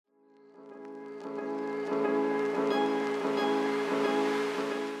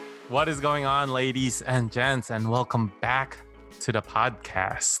What is going on, ladies and gents, and welcome back to the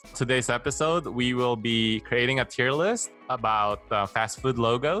podcast. Today's episode, we will be creating a tier list about fast food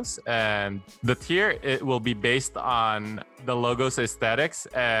logos, and the tier, it will be based on the logo's aesthetics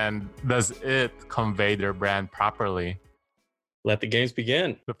and does it convey their brand properly. Let the games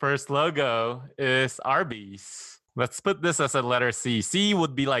begin. The first logo is Arby's. Let's put this as a letter C. C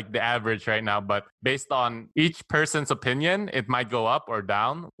would be like the average right now, but based on each person's opinion, it might go up or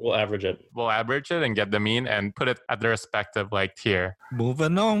down. We'll average it. We'll average it and get the mean and put it at the respective like tier.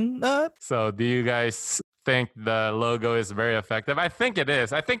 Moving on up. So do you guys think the logo is very effective? I think it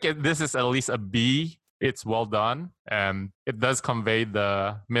is. I think this is at least a B. It's well done. And it does convey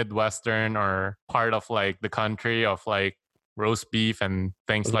the Midwestern or part of like the country of like roast beef and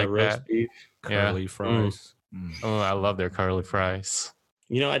things like that. Beef? Curly fries. Oh, I love their curly fries.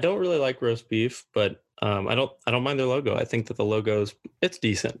 You know, I don't really like roast beef, but I don't mind their logo. I think that the logo's it's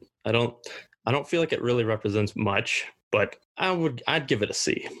decent. I don't feel like it really represents much, but I'd give it a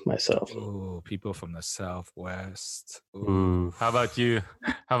C myself. Oh, people from the Southwest. Ooh. How about you?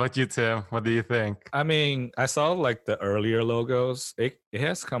 How about you, Tim? What do you think? I mean, I saw like the earlier logos. It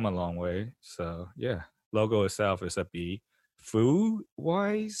has come a long way. So yeah, logo itself is a B. Food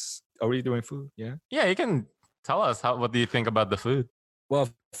wise, are we doing food? Yeah. Yeah, you can tell us what do you think about the food? Well,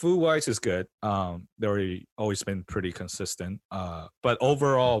 food wise is good. They're always been pretty consistent. But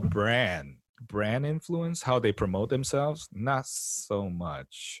overall brand influence, how they promote themselves, not so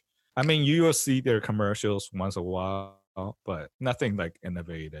much. I mean, you will see their commercials once a while, but nothing like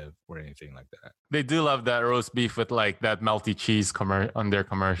innovative or anything like that. They do love that roast beef with like that melty cheese on their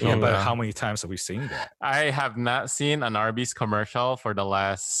commercial. Yeah, but how many times have we seen that? I have not seen an Arby's commercial for the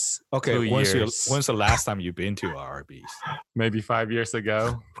last 2 years. When's the last time you've been to Arby's? Maybe 5 years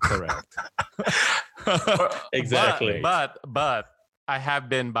ago. Correct. Exactly. But I have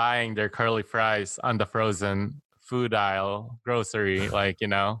been buying their curly fries on the frozen food aisle grocery, like, you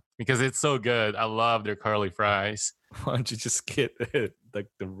know, because it's so good. I love their curly fries. Why don't you just get like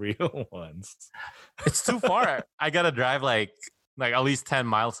the real ones? It's too far. I gotta drive like at least 10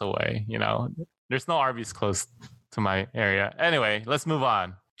 miles away, you know. There's no Arby's close to my area. Anyway, let's move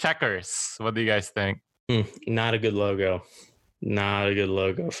on. Checkers. What do you guys think? Not a good logo. Not a good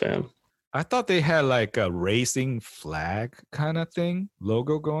logo, fam. I thought they had like a racing flag kind of thing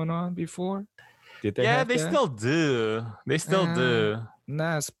logo going on before. Did they? Yeah, have they that? still do. They still do.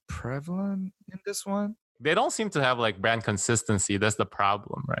 Not as prevalent in this one. They don't seem to have like brand consistency. That's the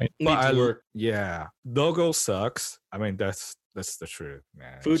problem, right? Needs work. Yeah, logo sucks. I mean, that's the truth,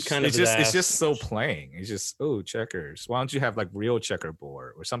 man. Food kind of it's just so plain. It's just checkers. Why don't you have like real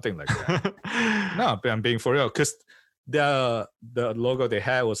checkerboard or something like that? No, but I'm being for real because the logo they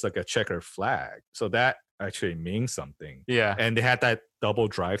had was like a checker flag, so that actually means something. Yeah, and they had that double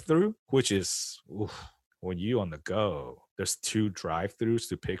drive-through, which is when you on the go. There's 2 drive-throughs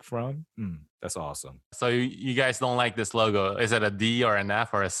to pick from. That's awesome. So you guys don't like this logo? Is it a D or an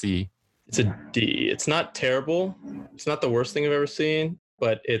F or a C? It's a D. It's not terrible. It's not the worst thing I've ever seen,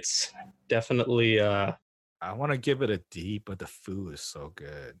 but it's definitely I want to give it a D, but the food is so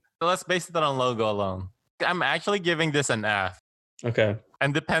good. So let's base it on logo alone. I'm actually giving this an F. okay.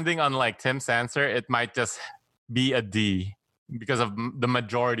 And depending on like Tim's answer, it might just be a D because of the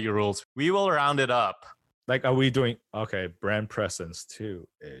majority rules. We will round it up. Like, are we doing brand presence too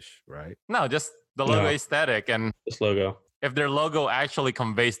ish, right? No, just the logo aesthetic, and This logo. if their logo actually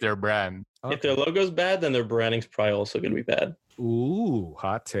conveys their brand. If their logo's bad, then their branding's probably also going to be bad. Ooh,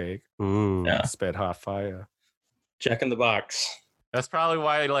 hot take. Ooh. Yeah. Sped hot fire. Jack in the Box. That's probably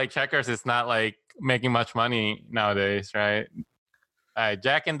why like Checkers is not like making much money nowadays, right?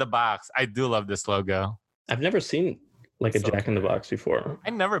 Jack in the Box. I do love this logo. I've never seen like a Jack in the Box before.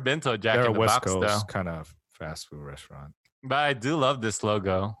 I've never been to a Jack They're in a the West Box Coast though. kind of fast food restaurant. But I do love this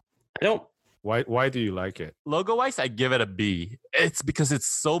logo. I don't. Why do you like it? Logo wise, I give it a B. It's because it's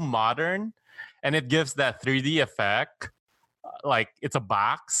so modern and it gives that 3D effect. Like it's a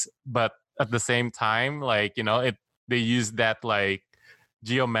box, but at the same time, like, you know, they use that like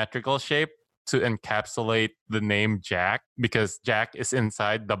geometrical shape to encapsulate the name Jack because Jack is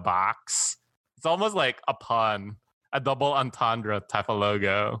inside the box. It's almost like a pun, a double entendre type of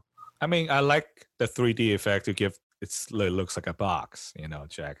logo. I mean, I like the 3D effect to give it looks like a box, you know,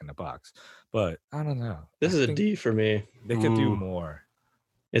 Jack in the Box. But I don't know. This I is a think D for me. They could do Ooh. more.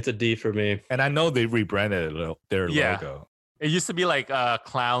 It's a D for me. And I know they rebranded their Yeah. logo. It used to be like a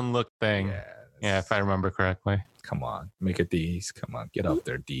clown look thing. Yeah, if I remember correctly. Come on, make it D's. Come on, get up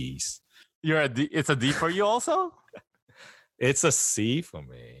there, D's. You're a D. It's a D for you also? It's a C for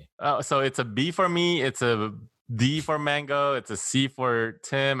me. Oh, so it's a B for me. It's a D for Mango. It's a C for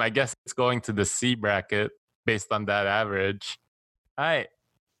Tim. I guess it's going to the C bracket based on that average. All right,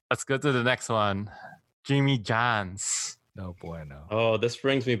 let's go to the next one. Jimmy John's. No bueno. Oh, this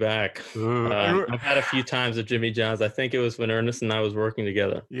brings me back. I've had a few times with Jimmy John's. I think it was when Ernest and I was working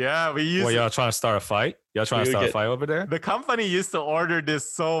together. Yeah, we used Well, y'all trying to start a fight? Y'all trying to start a fight over there? the company used to order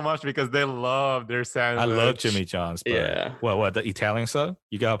this so much because they love their sandwich. I love Jimmy John's. But Yeah. What, the Italian sub?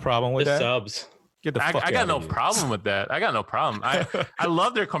 You got a problem with The that? subs. Get the fuck I got outta no here. problem with that. I got no problem. I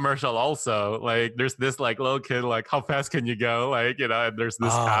love their commercial also. Like there's this like little kid like how fast can you go? Like, you know, and there's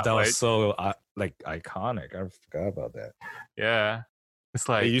this cop, that like, was so like iconic. I forgot about that. yeah. It's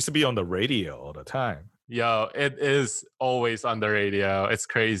It like used to be on the radio all the time. yo, it is always on the radio. It's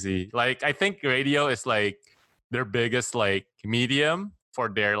crazy. Like I think radio is like their biggest like medium for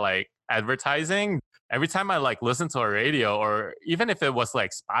their like advertising. Every time I like listen to a radio or even if it was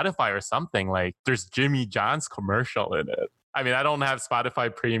like Spotify or something, like there's Jimmy John's commercial in it. I mean, I don't have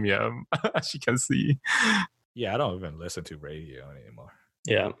Spotify Premium, as you can see. Yeah, I don't even listen to radio anymore.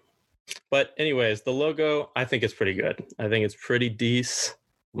 Yeah. But anyways, the logo, I think it's pretty good. I think it's pretty decent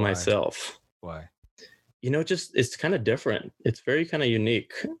Why? myself. Why? You know, just it's kind of different. It's very kind of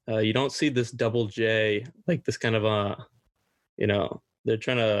unique. You don't see this double J, like this kind of you know, they're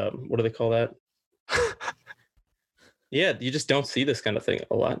trying to, what do they call that? Yeah, you just don't see this kind of thing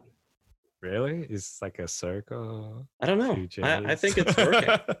a lot. Really? It's like a circle. I don't know. Two I think J's? it's working.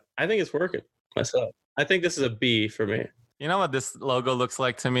 I think it's working myself. I think this is a B for me. You know what this logo looks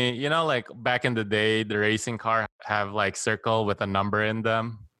like to me? You know, like back in the day, the racing car have like circle with a number in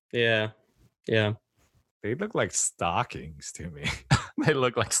them. Yeah. Yeah. They look like stockings to me. They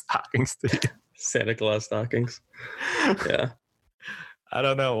look like stockings to you. Santa Claus stockings. Yeah. I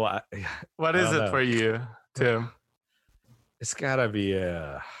don't know why. What I is don't it know. for you, Tim? It's gotta be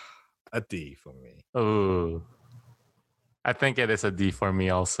a D for me. Ooh. I think it is a D for me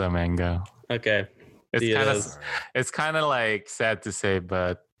also, Mango. Okay. It's D it kind of is. it's kind of like sad to say,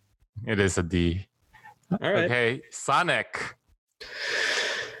 but it is a D. All right. Okay, Sonic.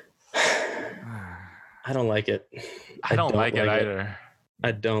 I don't like it. I don't like it either.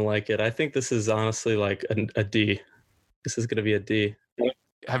 I don't like it. I think this is honestly like a D. This is going to be a D.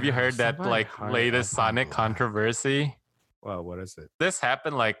 Have you heard that Somebody like higher latest up on Sonic the line. controversy? Well, what is it? This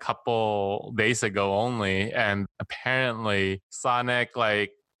happened like couple days ago only, and apparently Sonic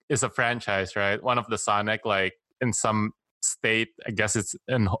like is a franchise, right? One of the Sonic like in some state, I guess it's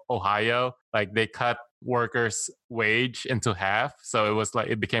in Ohio, like they cut workers' wage into half, so it was like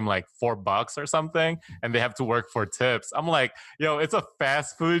it became like $4 or something, and they have to work for tips. I'm like, yo, it's a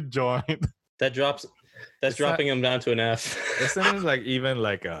fast food joint. That's It's dropping them down to an F. Isn't it like even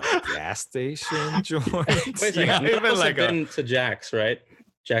like a gas station joint? Wait a second. Not You've even also like been to Jack's, right?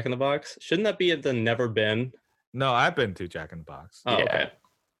 Jack in the Box. Shouldn't that be at the Never Been? No, I've been to Jack in the Box. Oh, Yeah. okay.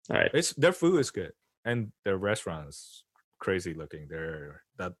 All right. It's their food is good, and their restaurant is crazy looking.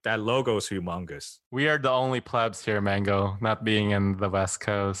 That logo is humongous. We are the only plebs here, Mango, not being in the West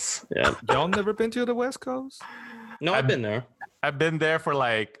Coast. Yeah. Y'all never been to the West Coast? No, I've been there. I've been there for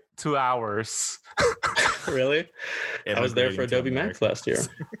like 2 hours. Really? I was there for Immigrating to Adobe Max America. last year.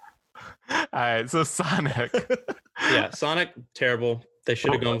 All right, so Sonic. Yeah, Sonic, terrible. They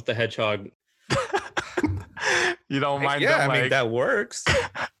should have gone with the Hedgehog. You don't mind Yeah, them I mean like that works.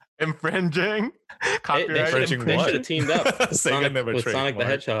 infringing They copyright? should Infringing have what? teamed up with Sega Sonic, never with Sonic the trademarked.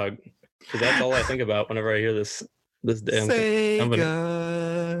 Hedgehog. 'Cause that's all I think about whenever I hear this damn company.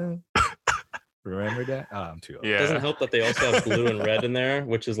 Sega. Remember that? Oh, I'm too old. Yeah. It doesn't help that they also have blue and red in there,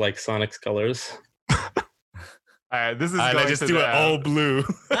 which is like Sonic's colors. All right, this is All right, going let's just to do the it all blue.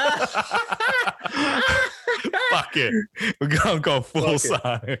 Fuck it. We're gonna go full Fuck it.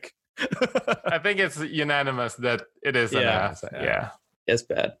 Sonic. I think it's unanimous that it is an Yeah. F. Yeah. It's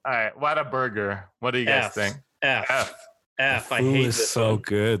bad. All right, what a burger. What do you guys F. think? F. F. F. I Food hate is this so one.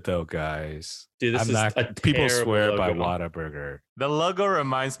 good though, guys. Dude, this I'm is not. a People terrible swear by logo. Whataburger. The logo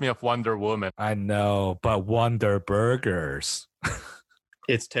reminds me of Wonder Woman. I know, but Wonder Burgers.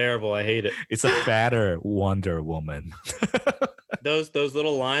 It's terrible. I hate it. It's a fatter Wonder Woman. Those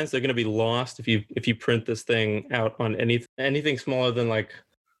little lines, they're gonna be lost if you print this thing out on anything smaller than like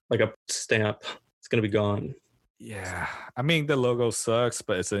a stamp. It's gonna be gone. Yeah, I mean the logo sucks,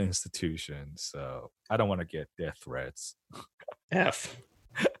 but it's an institution, so I don't want to get death threats. F.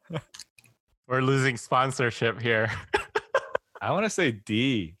 We're losing sponsorship here. I want to say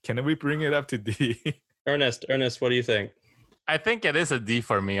D. Can we bring it up to D? Ernest, what do you think? I think it is a D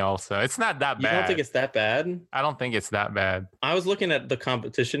for me also. It's not that You bad. don't think it's that bad? I don't think it's that bad. I was looking at the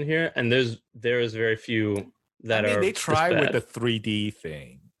competition here, and there is very few that I mean, are. they this tried with bad. the 3D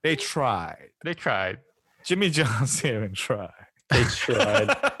thing. They tried. They tried. Jimmy John's didn't try. They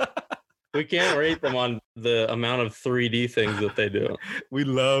tried. We can't rate them on the amount of 3D things that they do. We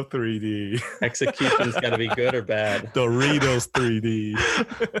love 3D. Execution's got to be good or bad. Doritos 3D.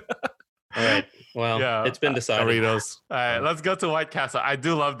 All right. Well, Yeah. it's been decided. Doritos. All right, let's go to White Castle. I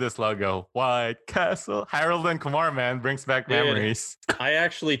do love this logo. White Castle. Harold and Kumar, man, brings back Dude. memories. I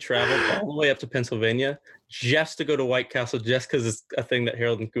actually traveled all the way up to Pennsylvania just to go to White Castle, just because it's a thing that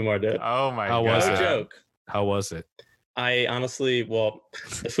Harold and Kumar did. Oh my How god. was No it? joke. How was it? I honestly, well,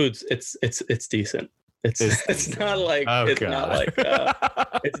 the food's it's decent. It's It's it's not like Oh, it's God. not like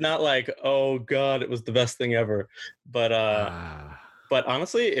it's not like, oh god, it was the best thing ever. But but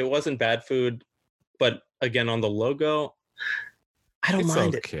honestly, it wasn't bad food. But again, on the logo, I don't It's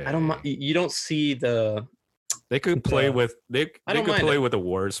mind okay. it. I don't mind. You don't see the. They could play Yeah. with I they don't could mind play it. with the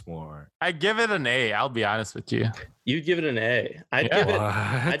words more. I give it an A. I'll be honest with you. You'd give it an A. I'd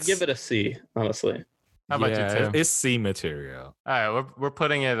Yeah. I'd give it a C. Honestly, How about you, Tim? It's C material. All right, we're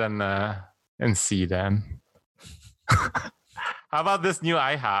putting it in C then. How about this new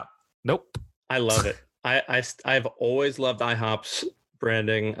IHOP? Nope. I love it. I've always loved IHOP's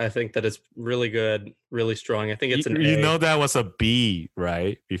branding. I think that it's really good, really strong. I think it's an you A. know that was a B,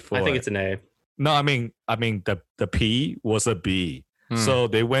 right? Before. I think it's an A. No, I mean the P was a B. Hmm. So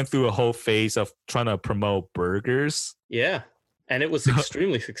they went through a whole phase of trying to promote burgers. Yeah, and it was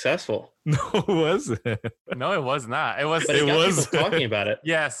extremely successful. No, it wasn't. No, it was not. It was. But it It got was- people talking about it.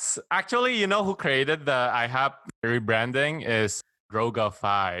 Yes, actually, you know who created the IHOP rebranding is Droga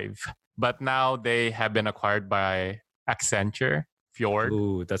 5, but now they have been acquired by Accenture, Fjord.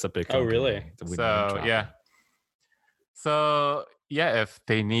 Ooh, that's a big. Oh, really? company that we name So drop. yeah. So yeah, if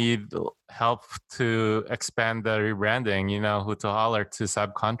they need help to expand the rebranding, you know who to holler to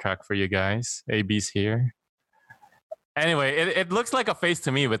subcontract for you guys. AB's here. Anyway, it looks like a face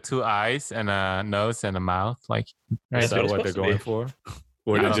to me with two eyes and a nose and a mouth. Like, right? Is That's that what what it's they're supposed to going be. for?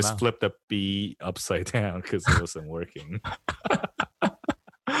 Or I they don't just know. flipped the B upside down because it wasn't working.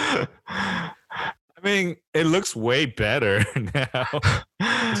 I mean, it looks way better now.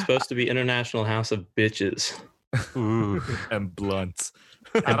 It's supposed to be International House of Bitches. Ooh. And blunt.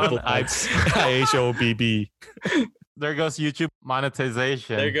 I don't- IHOBB. There goes YouTube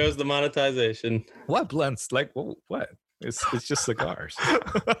monetization. There goes the monetization. What blunts? Like what? It's just cigars.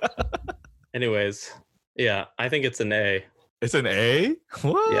 Anyways, yeah, I think it's an A. It's an A?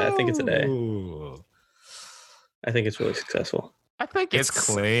 Whoa. Yeah, I think it's an A. Ooh. I think it's really successful. I think It's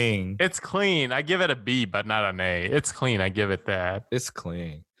clean. It's clean. I give it a B, but not an A. It's clean. I give it that. It's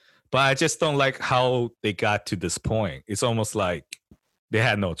clean. But I just don't like how they got to this point. It's almost like they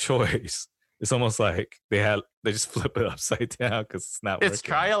had no choice. It's almost like they just flip it upside down because it's not It's working.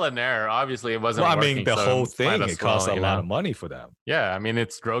 trial and error. Obviously, it wasn't. Well, I working, mean, the so whole might thing, as it costs well, a you lot know? of money for them. Yeah, I mean,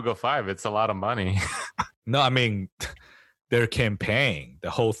 it's Drogo 5. It's a lot of money. No, I mean, their campaign, the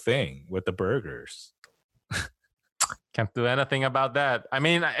whole thing with the burgers. Can't do anything about that. I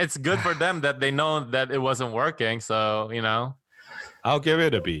mean, it's good for them that they know that it wasn't working. So, you know. I'll give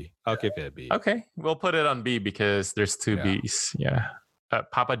it a B. I'll give it a B. Okay, we'll put it on B because there's two Yeah. B's. Yeah.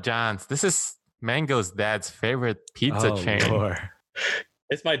 Papa John's. This is Mango's dad's favorite pizza Oh, chain. Lord.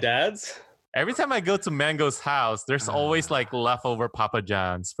 It's my dad's. Every time I go to Mango's house, there's always Ah. like leftover Papa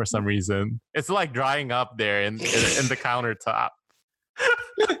John's for some reason. It's like drying up there in the countertop.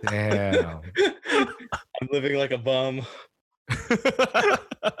 Damn. I'm living like a bum.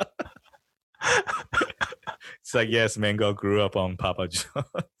 It's like, yes, Mango grew up on Papa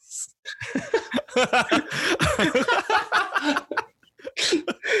John's.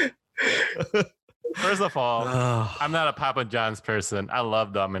 First of all, Oh, I'm not a Papa John's person. I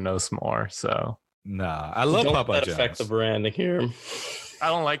love Domino's more, so nah, I love Don't Papa let that John's. affect the branding here. I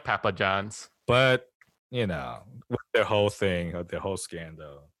don't like Papa John's. But, you know, with their whole thing, their whole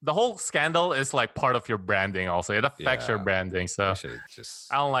scandal, The whole scandal is like part of your branding. Also, it affects your Yeah. branding. So they should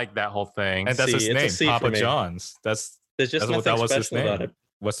just. I don't like that whole thing. And that's C. his It's a name, C for Papa me. John's. There's just That's what- nothing that was his special about name. it.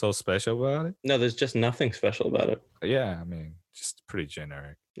 What's so special about it? No, there's just nothing special about it. Yeah, I mean, just pretty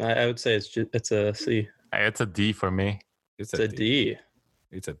generic. I would say it's a C. It's a D for me. It's It's a D.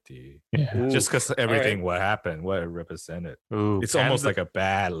 It's a D. Yeah. Ooh. Just because everything what happened, what it represented. Ooh, It's almost Panda-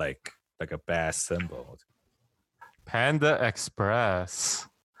 like a bad symbol. Panda Express.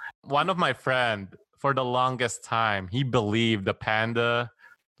 One of my friend, for the longest time, he believed the panda,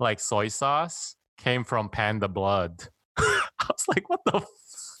 like soy sauce, came from panda blood. I was like, what the?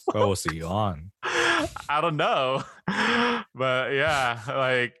 What was he on? I don't know, but yeah,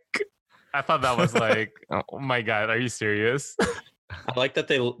 like I thought that was like, oh my god, are you serious? I like that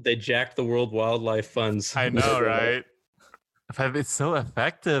they jacked the World Wildlife Funds. I know, right? But it's so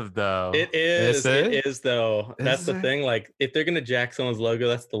effective though. It is. Is it? It is though. That's Is the it? thing. Like, if they're gonna jack someone's logo,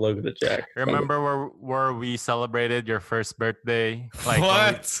 that's the logo to jack. Remember where we celebrated your first birthday? Like when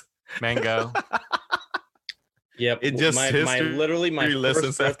What? Mango. Yep. It just my history literally my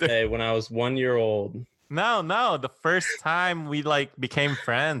lessons first after. birthday when I was 1 year old. No, the first time we like became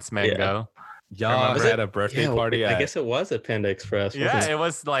friends, Mango. Y'all Was had a birthday party. I at- guess it was at Panda Express. Yeah, wasn't it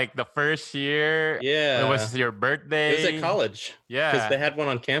was like the first year. it? Yeah. It was your birthday. It was at college because Yeah. they had one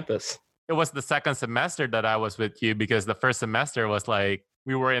on campus. It was the second semester that I was with you because the first semester was like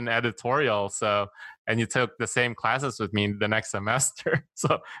we were in editorial, so and you took the same classes with me the next semester.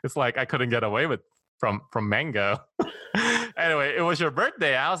 So it's like I couldn't get away with from Mango. Anyway, it was your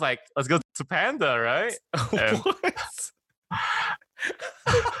birthday. I was like, let's go to Panda, right? What?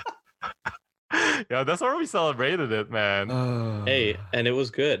 Yeah, that's where we celebrated it, man. Hey, and it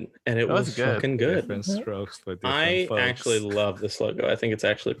was good, and it was good. fucking good. Different strokes for different I folks. actually love this logo. I think it's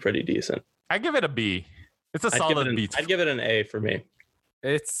actually pretty decent. I give it a B. It's a I'd give, solid it an, B. I'd give it an A for me.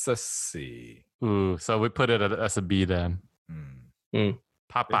 It's a C. Ooh, so we put it as a B then. Hmm.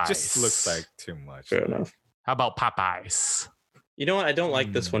 Popeyes. It just looks like too much. Fair enough. How about Popeyes? You know what? I don't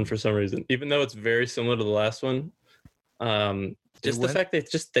like this one Hmm. for some reason, even though it's very similar to the last one. Just the went- fact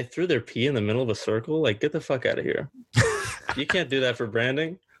they threw their P in the middle of a circle. Like, get the fuck out of here. You can't do that for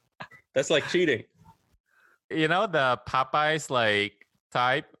branding. That's like cheating. You know, the Popeyes like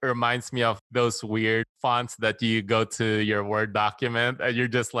type reminds me of those weird fonts that you go to your Word document and you're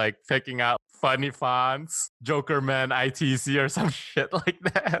just like picking out funny fonts, Jokerman ITC or some shit like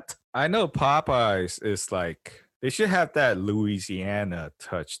that. I know Popeyes is like they should have that Louisiana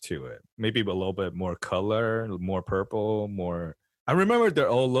touch to it. Maybe a little bit more color, more purple, more. I remember their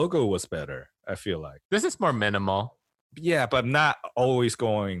old logo was better. I feel like. This is more minimal. Yeah, but not always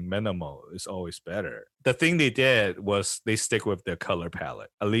going minimal. It's always better. The thing they did was they stick with their color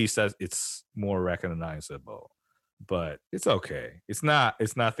palette. At least that it's more recognizable. But it's okay. It's not.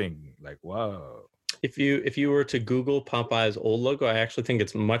 It's nothing like whoa. If you were to Google Popeye's old logo, I actually think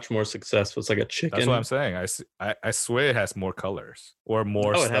it's much more successful. It's like a chicken. That's what I'm saying. I swear it has more colors or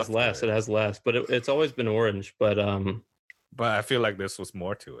more. Oh, it stuff has to less. It has less, but it's always been orange. But But I feel like this was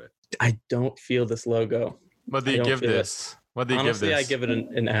more to it. I don't feel this logo. What do I you don't give feel it. this? What do you Honestly, give I this? give it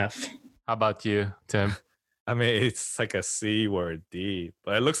an F. How about you, Tim? I mean, it's like a C or a D,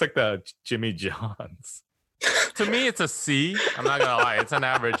 but it looks like the Jimmy John's. To me, it's a C. I'm not gonna lie, it's an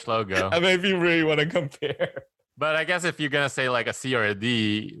average logo. I mean, if you really want to compare. But I guess if you're gonna say like a C or a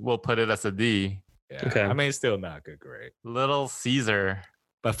D, we'll put it as a D. Yeah, Okay. I mean, it's still not good grade. Little Caesar.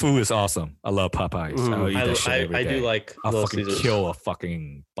 But food is awesome. I love Popeyes. Ooh. I'll eat that shit every I do day. like I'll Little fucking Caesars. kill a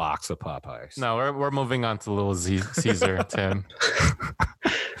fucking box of Popeyes. No, we're moving on to Little Caesar, Tim.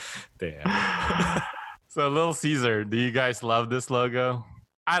 Damn. So Little Caesar, do you guys love this logo?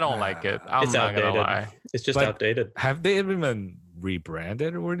 I don't like it. I'm It's not gonna outdated. lie. It's just But- outdated. Have they even been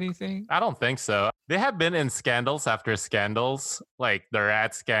rebranded or anything? I don't think so. They have been in scandals after scandals, like the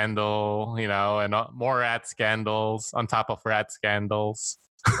rat scandal, you know, and more rat scandals on top of rat scandals.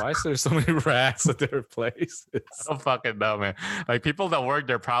 Why is there so many rats at their places? I don't fucking know, man. Like people that work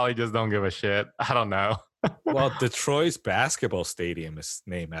there probably just don't give a shit. I don't know. Well, Detroit's basketball stadium is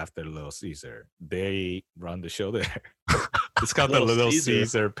named after Little Caesar. They run the show there. It's called the Little Little Caesar.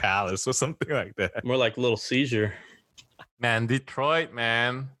 Caesar Palace or something like that. More like Little Seizure. Man, Detroit,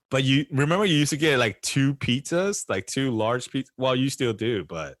 man. But you remember you used to get like 2 pizzas, like 2 large pizzas. Well, you still do,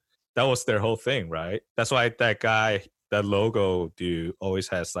 but that was their whole thing, right? That's why that guy, that logo dude, always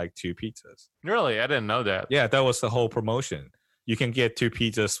has like 2 pizzas. Really, I didn't know that. Yeah, that was the whole promotion. You can get 2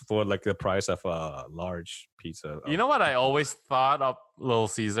 pizzas for like the price of a large pizza. You know what I always thought of Little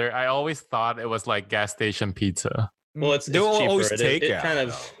Caesar? I always thought it was like gas station pizza. Well, it's they will cheaper. always It- take it out, kind of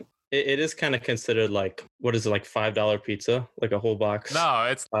though. it is kind of considered like, what is it, like $5 pizza, like a whole box. No,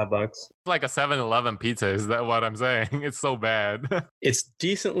 it's $5. like a 7-Eleven pizza. Is that what I'm saying? It's so bad. It's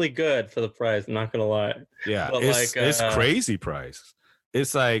decently good for the price. I'm not gonna lie. Yeah, But, it's, like, it's uh, crazy price.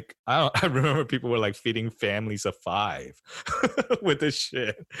 It's like I remember people were like feeding families of 5 with this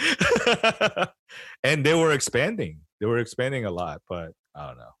shit, and they were expanding. They were expanding a lot, but I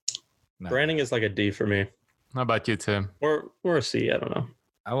don't know. Not Branding bad. is like a D for me, How about you, Tim? or a C. I don't know.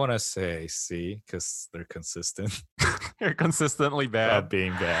 I want to say C because they're consistent You're consistently bad. about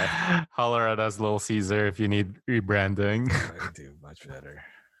being bad. Holler at us, Little Caesar, if you need rebranding. I do much better.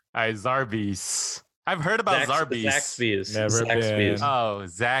 Alright, Zarbies. I've heard about Zarbies. Zaxby's. Never been. Oh,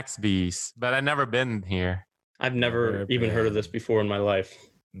 Zaxby's. But I've never been here. I've never Never even heard of this been. before in my life.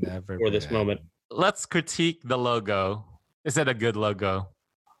 Never. For this been. moment. Let's critique the logo. Is it a good logo?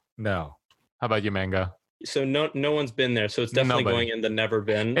 No. How about you, Mango? So no one's been there. So it's definitely Nobody. going in the never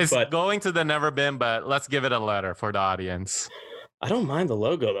been. It's But going to the never been, but let's give it a letter for the audience. I don't mind the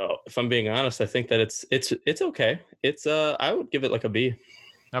logo though. If I'm being honest, I think that it's okay. It's I would give it like a B.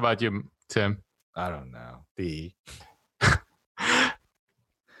 How about you, Tim? I don't know. B.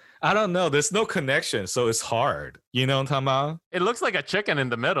 I don't know. There's no connection, so it's hard. You know what I'm talking about? It looks like a chicken in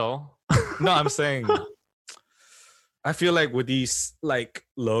the middle. No, I'm saying I feel like with these like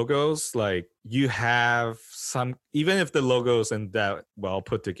logos, like you have some, even if the logo isn't that well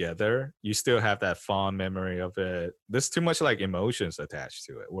put together, you still have that fond memory of it. There's too much like emotions attached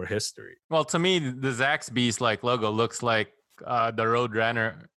to it or history. Well, to me, the Zaxby's like logo looks like the Road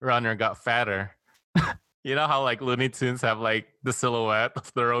Runner got fatter. You know how like Looney Tunes have like the silhouette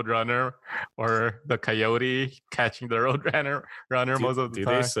of the Road Runner or the coyote catching the Road Runner most of the Do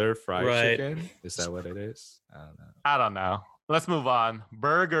time. they serve fried Right. chicken? Is that what it is? I don't know. I don't know. Let's move on.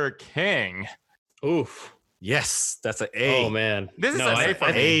 Burger King. Oof. Yes, that's an A. Oh man. This is an A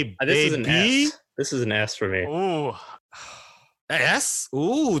for me. A, This is an baby. S. This is an S for me. Ooh, S?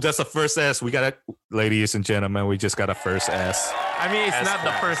 Ooh, that's a first S. We got it, ladies and gentlemen. We just got a first S. I mean, it's S not the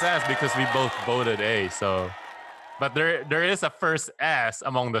class. first S because we both voted A. So, but there is a first S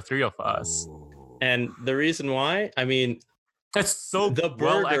among the three of us. Ooh. And the reason why, I mean, It's so The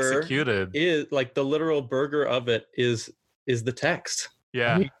well burger executed. is like the literal burger of it is the text.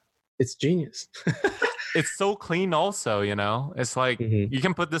 Yeah, It's genius. it's so clean. Also, you know, it's like Mhm. you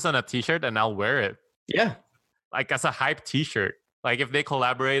can put this on a T-shirt and I'll wear it, Yeah. like as a hype T-shirt. Like if they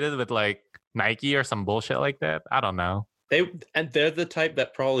collaborated with like Nike or some bullshit like that, I don't know. They're the type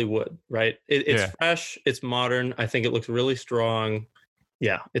that probably would, right? It's Yeah. fresh, it's modern. I think it looks really strong.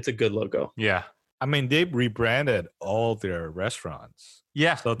 Yeah, it's a good logo. Yeah, I mean, they rebranded all their restaurants.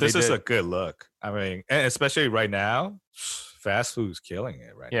 yeah. So they this is did. a good look. I mean, and especially right now, fast food's killing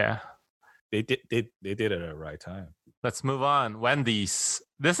it right now. Yeah. They did it at the right time. Let's move on. Wendy's.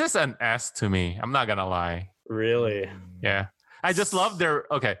 This is an S to me. I'm not gonna lie. Really. Yeah. I just love their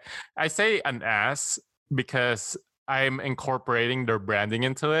okay. I say an S because I'm incorporating their branding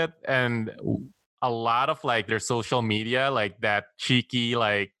into it and a lot of like their social media, like that cheeky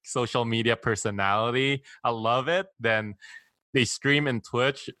like social media personality. I love it. Then they stream in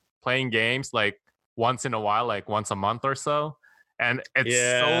Twitch playing games like once in a while, like once a month or so. And it's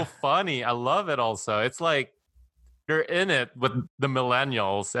Yeah. so funny. I love it also. It's like they're in it with the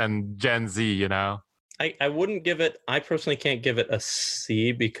millennials and Gen Z, you know? I wouldn't give it, I personally can't give it a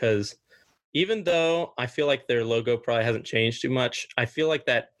C because even though I feel like their logo probably hasn't changed too much, I feel like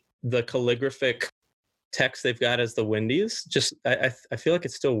that the calligraphic text they've got as the Wendy's, just I feel like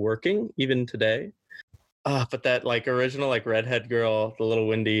it's still working even today. But that like original like redhead girl, the little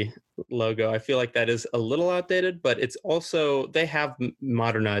Wendy logo, I feel like that is a little outdated, but it's also they have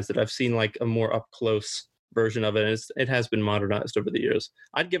modernized it. I've seen like a more up close version of it. And it has been modernized over the years.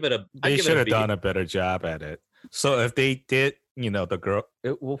 I'd give it a. They I'd give it should a have B. done a better job at it. So if they did, the girl,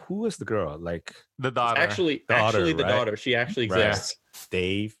 well, who was the girl? Like The daughter. Actually, Daughter, the right? daughter. She actually Right. exists.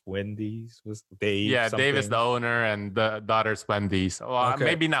 Dave Wendy's was Dave. yeah, Dave is the something? owner and the daughter's Wendy's. Well, Okay.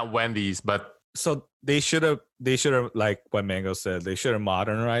 maybe not Wendy's, but So they should have like what Mango said, they should have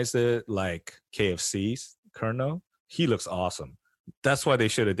modernized it like KFC's Colonel. He looks awesome. That's why they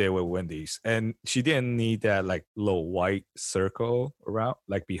should have did with Wendy's. And she didn't need that like little white circle around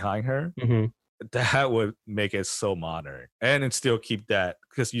like behind her. Mm-hmm. That would make it so modern. And it still keep that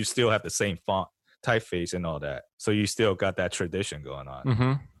because you still have the same font, typeface and all that. So you still got that tradition going on.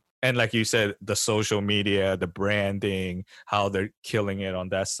 mhm. And like you said, the social media, the branding, how they're killing it on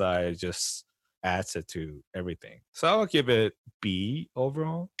that side just adds it to everything. So I'll give it B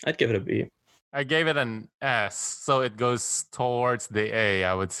overall. I'd give it a B. I gave it an S, so it goes towards the A,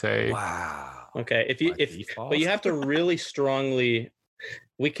 I would say. Wow. Okay, if you By default? but you have to really strongly.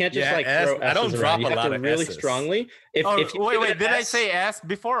 We can't just Yeah, like S- throw I don't S's drop around. You a have lot to of really S's. strongly. If Oh, you wait, give it wait. an Did I S- say S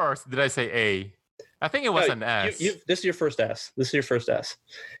before or did I say A? I think it was No, an S. this is your first S. This is your first S.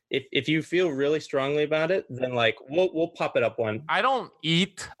 If you feel really strongly about it, then like we'll pop it up one. I don't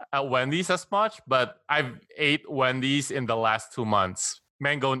eat at Wendy's as much, but I've ate Wendy's in the last 2 months.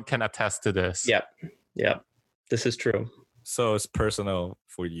 Mango can attest to this. Yeah, this is true. So it's personal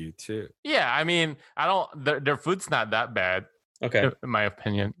for you too. Yeah, I mean, I don't. Their food's not that bad, Okay. in my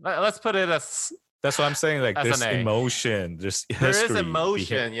opinion. Let's put it as That's what I'm saying. Like As there's an A. emotion, there's There is history,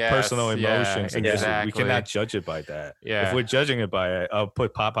 emotion, yes, personal yeah, emotions, and history. We exactly. cannot judge it by that. Yeah. If we're judging it by it, I'll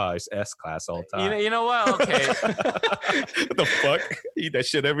put Popeye's S class all the time. You know what? Okay, What the fuck? Eat that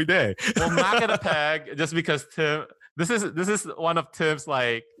shit every day. we'll knock it a peg just because Tim. This is one of Tim's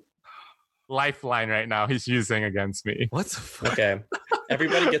like lifeline right now he's using against me. What the fuck? Okay.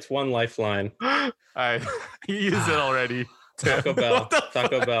 Everybody gets one lifeline. He used it already. Taco Bell. What the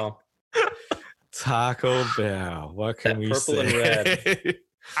Taco fuck? Bell. Taco Bell. What can That we purple say? and red.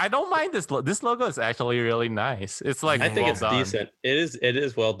 I don't mind this. This logo is actually really nice. It's like I think well it's done. decent. It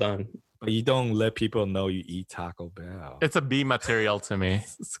is well done. But you don't let people know you eat Taco Bell. It's a B material to me.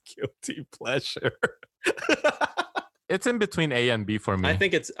 It's guilty pleasure. It's in between A and B for me. I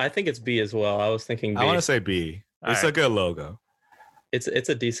think it's B as well. I was thinking B. I want to say B. It's a Alright. good logo. It's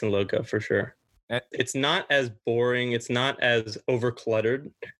a decent logo for sure. Eh. It's not as boring. It's not as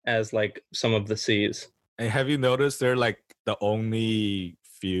overcluttered as like some of the C's. And have you noticed they're like the only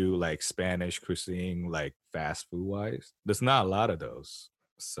few like Spanish cuisine, like fast food wise? There's not a lot of those.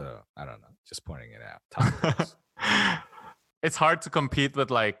 So I don't know. Just pointing it out. Tacos. It's hard to compete with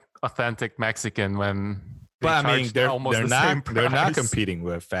like authentic Mexican when. they But I mean, charge they're almost the same not they're not price. competing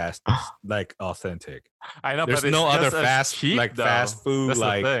with fast like authentic. I know, There's but it's no other just as fast cheap, like though. fast food That's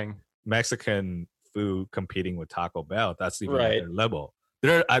like the thing. Mexican food competing with Taco Bell. That's even Right. at their level.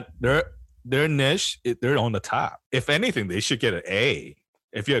 Their niche. They're on the top. If anything, they should get an A.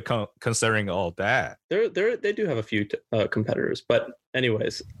 If you're considering all that. They do have a few competitors, but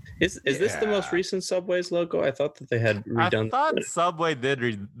anyways, is this the most Yeah. recent Subway's logo? I thought that they had redone. I thought Subway did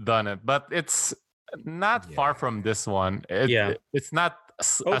redone it, but it's not far from this one. It's not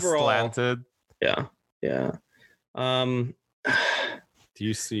Overall, slanted. Yeah, yeah. Do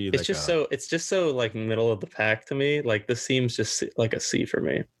you see? It's just so like middle of the pack to me. Like this seems just like a C for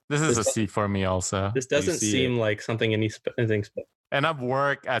me. This is This- a C for me also. This You doesn't see seem like something anything. And I've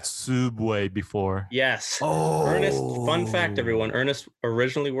worked at Subway before. Yes. Oh, Ernest, fun fact, everyone. Ernest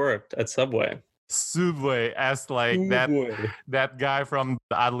originally worked at Subway. Subway, as like that guy from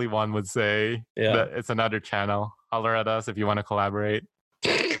the Oddly One would say. Yeah. That it's another channel. Holler at us if you want to collaborate.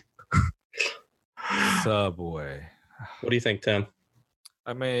 Subway. What do you think, Tim?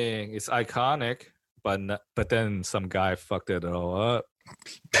 I mean, it's iconic, but then some guy fucked it all up.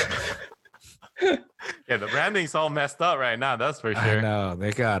 Yeah, the branding's all messed up right now. That's for I sure. know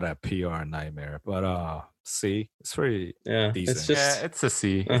they got a PR nightmare, but see, it's pretty Yeah, decent. it's just Yeah, it's a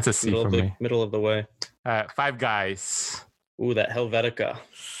C. It's a C for me. middle of the way. Five Guys. Ooh, that Helvetica.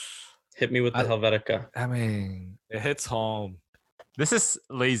 Hit me with the I- Helvetica. I mean, it hits home. This is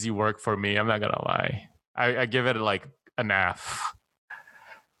lazy work for me. I'm not gonna lie. I give it like an F.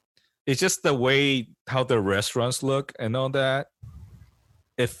 It's just the way how the restaurants look and all that.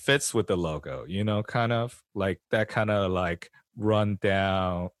 It fits with the logo, kind of like that kind of like run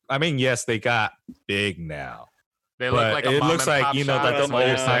down. I mean, yes, they got big now. They look But like a it mom looks and like pop shop, like that's the what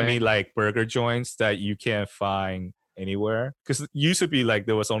you're old timey saying. like burger joints that you can't find anywhere. Because it used to be like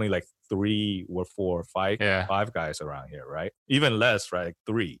there was only like 3 or 4 or 5 Yeah. five guys around here, right? Even less, right? Like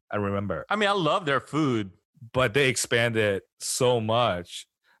 3. I remember. I mean, I love their food. But they expanded so much.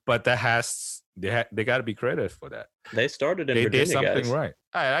 But that they got to be credited for that. They started in They Virginia, did something guys. right.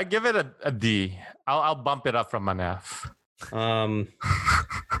 All right, I give it a D. I'll bump it up from an F.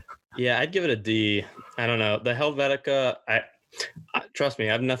 Yeah, I'd give it a D. I don't know. The Helvetica, I trust me,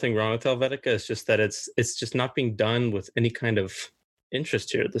 I have nothing wrong with Helvetica. It's just that it's just not being done with any kind of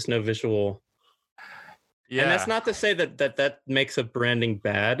interest here. There's no visual. Yeah, And that's not to say that makes a branding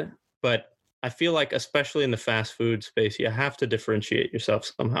bad, but I feel like especially in the fast food space, you have to differentiate yourself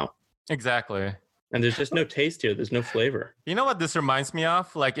somehow. exactly. And there's just no taste here. There's no flavor. You know what this reminds me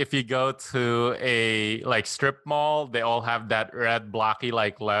of? Like if you go to a like strip mall, they all have that red blocky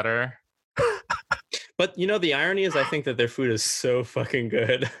like letter. But the irony is I think that their food is so fucking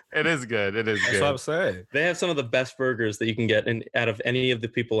good. It is good. It is That's good. what I'm saying. They have some of the best burgers that you can get out of any of the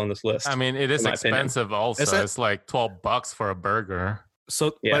people on this list. I mean, it is in my opinion. expensive also. Is it- It's like $12 for a burger.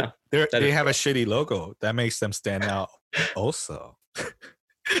 So, Yeah, but that they is have a shitty logo that makes them stand out. Also,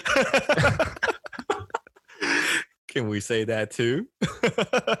 can we say that too?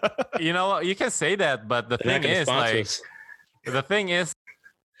 You know, you can say that, but the They're not thing gonna is sponsor like us. the thing is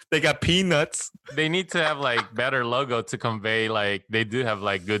They got peanuts. they need to have like better logo to convey like they do have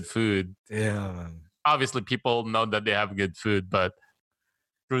like good food. Damn. Obviously people know that they have good food, but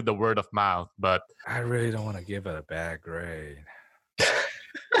through the word of mouth. But I really don't want to give it a bad grade.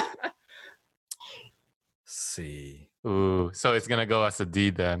 C. ooh, so it's gonna go as a D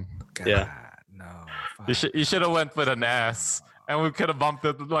then. God, Yeah. no. You should have went with an S, and we could have bumped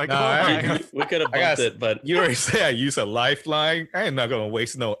it like. No, oh I- my. We could have I got- bumped it, but You already say I use a lifeline. I am not gonna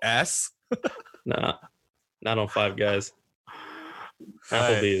waste no S. nah, not on Five Guys.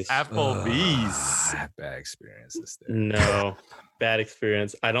 Right, Applebee's. Applebee's. I had bad experiences there. No, bad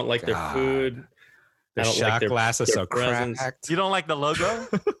experience. I don't like their God. food. The I don't like shot their- glasses their are presence. cracked. You don't like the logo?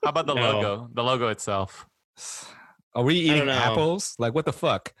 How about the No. logo? The logo itself. Are we don't eating know. apples? Like what the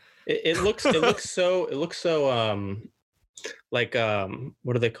fuck? It looks so like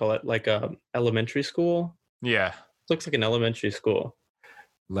what do they call it? Like elementary school. Yeah. Looks like an elementary school.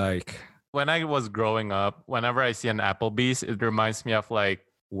 Like When I was growing up, whenever I see an Applebee's, it reminds me of like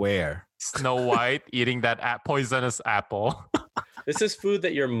where? Snow White eating that poisonous apple. This is food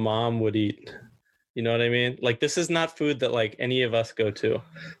that your mom would eat. You know what I mean? Like this is not food that like any of us go to.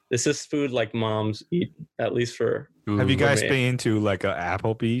 This is food like moms eat, at least for. Have you Ooh. guys me. been into like a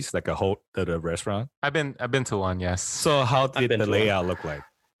Applebee's, like a whole the restaurant? I've been to one, yes. So how did been the to one. layout look like?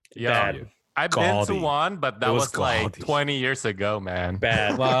 Yeah. Bad. I've been Gaudy. to one, but that It was, was like gaudy. 20 years ago, man.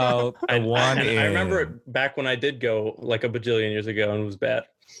 Bad. Well, the one I in, remember it back when I did go like a bajillion years ago and it was bad.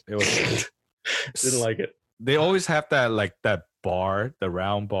 it was Didn't like it. they always have that like that bar, the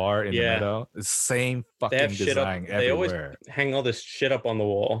round bar in the Yeah. middle. The same fucking They have shit up. design They always everywhere. hang all this shit up on the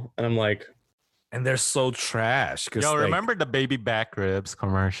wall, and I'm like, And they're so trash. Yo, remember the baby back ribs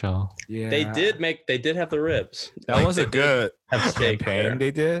commercial? Yeah, they did have the ribs. that Like, was they a did good have steak campaign there,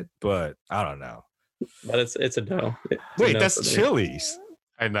 they did, but I don't know. but it's a no. It's a Wait, no that's for me. Chili's.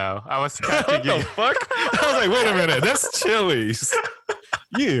 I know. I was What catching the you. fuck? I was like, wait a minute, that's Chili's.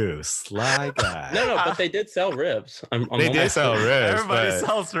 You sly guy. No, but they did sell ribs. I'm They did almost sell positive. ribs. Everybody but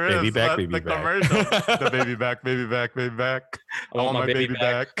sells ribs. baby back, but baby the back. commercial. The baby back, baby back, baby back. I want my baby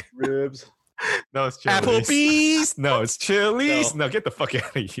back. ribs. No, it's Chili's. Applebee's? No, it's Chili's. No. No, get the fuck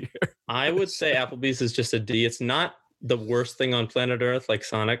out of here. I would say Applebee's is just a D. It's not the worst thing on planet Earth like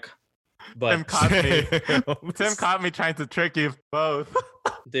Sonic, Tim but caught me. Tim caught me trying to trick you both.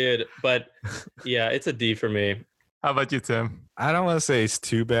 dude, but yeah, it's a D for me. How about you, Tim? I don't want to say it's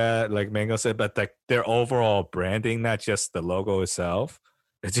too bad, like Mango said, but like their overall branding, not just the logo itself,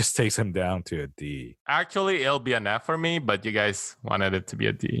 it just takes them down to a D. Actually, it'll be an F for me, but you guys wanted it to be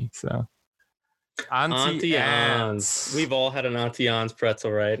a D, so. Auntie Anne's. Anne's. We've all had an Auntie Anne's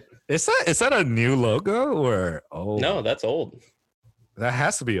pretzel, right? Is that a new logo or No, that's old. that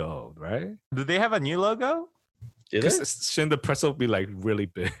has to be old, right? Do they have a new logo? Do they? Because shouldn't the pretzel be like really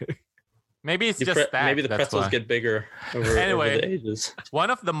big? Maybe it's The just pre- that. maybe the that's pretzels why. get bigger over Anyway. the ages.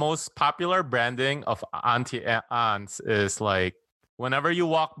 One of the most popular branding of Auntie Anne's is like whenever you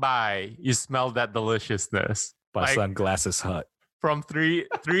walk by, you smell that deliciousness. By Like- Sunglasses Hut. From three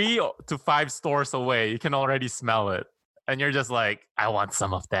to 5 stores away, you can already smell it. And you're just like, I want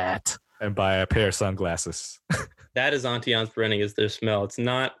some of that. And buy a pair of sunglasses. That is Auntie Anne's branding, is their smell. It's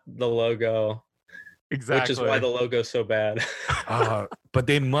not the logo, Exactly. which is why the logo's so bad. But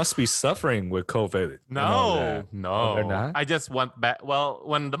they must be suffering with COVID. and all No, that. no. Oh, they're not? I just went back. Well,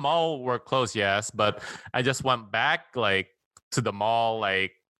 when the mall were closed, yes, but I just went back like to the mall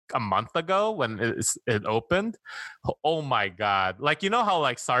like a month ago when it opened. Oh my god! Like you know how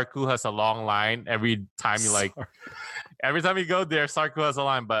like Sarku has a long line every time you like Sorry. every time you go there, Sarku has a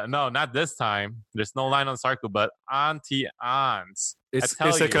line, but no, not this time. There's no line on Sarku, but Auntie Anne's. It's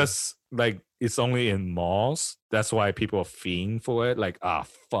tell you. because like it's only in malls. That's why people fiend for it. Like,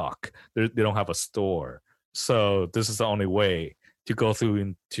 fuck, they don't have a store. So this is the only way to go through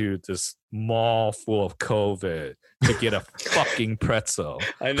into this mall full of COVID to get a fucking pretzel.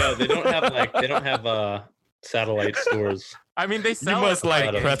 I know they don't have satellite stores. I mean, they You sell must it,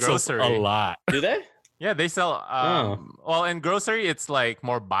 like in pretzels a grocery. lot. Do they? Yeah, they sell. Well, in grocery, it's like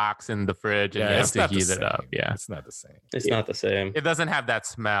more box in the fridge, and you have it's to not the heat it same. up. Yeah, It's not the same. It's not the same. it doesn't have that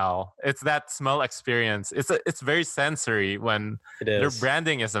smell. It's that smell experience. It's very sensory. When It their is.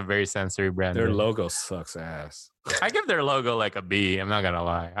 branding is a very sensory branding. Their logo sucks ass. I give their logo like a B. I'm not gonna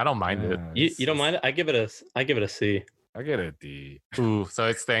lie. I don't mind it. Yeah, You don't mind it? I give it a C. I get a D. Ooh, so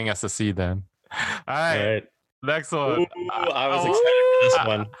it's staying as a C then. All All right, right. next Ooh, one. I was I- excited for this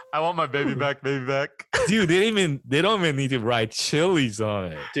one. I want my baby back, baby back. Dude, they don't even need to write Chili's on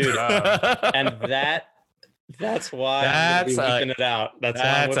it. Dude, and that's why I'm That's gonna be a- whipping it out. That's why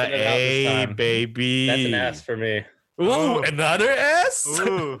I'm That's whipping an it out this A, time. baby. That's an S for me. Ooh, Oh. another S?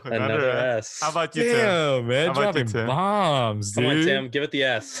 Ooh, Another S. How about you, Tim? Damn, man, How about you, dropping Tim? bombs, dude. Come on, Tim, give it the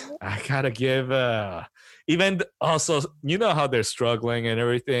S. I gotta give also, you know how they're struggling and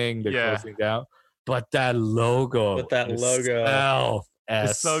everything, they're Yeah. closing down. But that logo. But that logo. itself,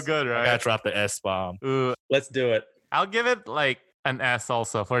 It's S. so good, I gotta right? drop the S bomb. Ooh, Let's do it. I'll give it like an S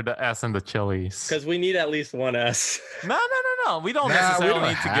also for the S and the Chili's. Because we need at least one S. No. We don't Nah, necessarily don't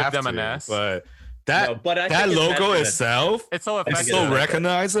need to give have them an to, S. But that No, but I that think it's logo meant for it. itself It's so is effective. so effective.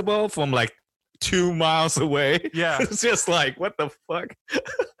 recognizable from like 2 miles away. Yeah. It's just like, what the fuck?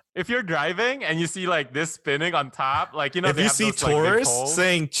 if you're driving and you see like this spinning on top, like you know, if they you have see those, like, big tourists poles.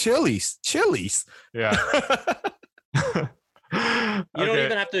 saying Chili's, Yeah. You don't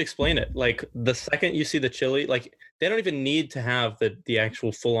even have to explain it. Like the second you see the chili, like they don't even need to have the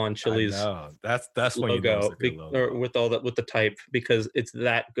actual full on Chili's that's when you know it's logo, a good logo. or with all that with the type, because it's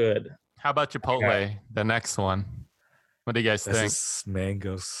that good. How about Chipotle, the next one? What do you guys This think? is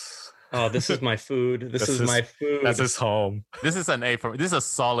mangoes. Oh, this is my food. This This is is- my food. That's his home. This is an A for me. This is a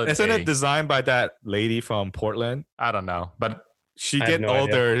solid Isn't A. it designed by that lady from Portland? I don't know, but She I have did no all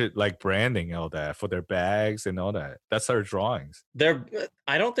idea. their like branding, all that for their bags and all that. That's her drawings.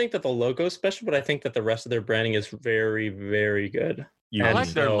 I don't think that the logo is special, but I think that the rest of their branding is very, very good. You I And like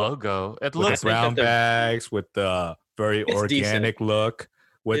their so- logo. It with looks the think that brown they're- bags, with the very It's organic look,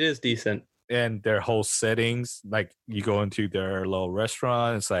 with It is decent. and their whole settings. Like you go into their little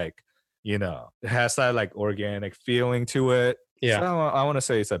restaurant, it's like, you know, it has that like organic feeling to it. Yeah. So I want to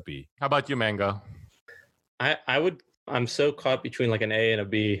say it's a B. How about you, Mango? I'm so caught between like an A and a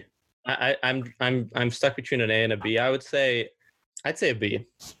B. I'm stuck between an A and a B. I'd say a B.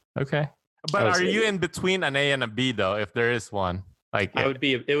 Okay. But I would are say you B. in between an A and a B though, if there is one? Like It would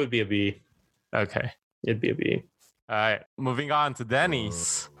be a B. okay. It'd be a B. All right. Moving on to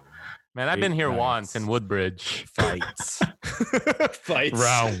Denny's. Man, I've been Big here nights. once in Woodbridge. Fights. Fights.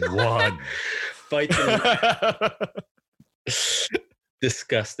 Round one. Fights.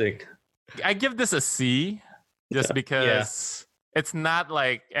 Disgusting. I give this a C just Yeah. because it's not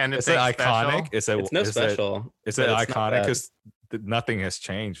like anything Is it iconic? special. Is it It's no is special. Is but it it's not iconic? bad. Because nothing has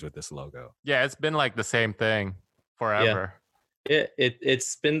changed with this logo. Yeah, it's been like the same thing forever.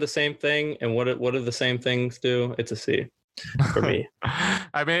 It's been the same thing, and what do the same things do? It's a C for me.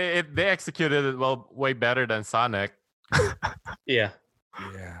 I mean, they executed it well, way better than Sonic. Yeah,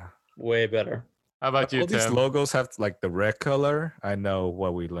 Yeah. way better. How about you, All these Tim? logos have like the red color. I know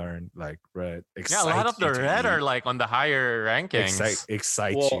what we learned, like red. Yeah, a lot of the red are like on the higher rankings.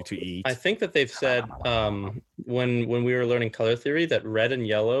 Excites Well, you to eat. I think that they've said when we were learning color theory that red and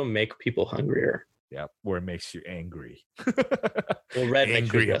yellow make people hungrier. Yeah, where it makes you angry. Well, red makes you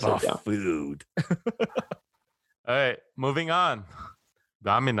angry aggressive. about Yeah. food. All right, moving on.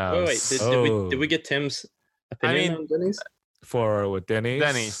 Domino's. Wait. Did we get Tim's opinion mean, on Denny's? For with Denny's.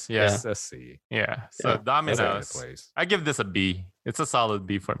 Denny's, yeah. Let's see. Yeah. So Yeah, That's a good Domino's. place. I give this a B. It's a solid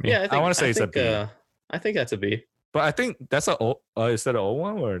B for me. Yeah, I wanna say it's a B. I think that's a B. But I think that's a old. Is that an old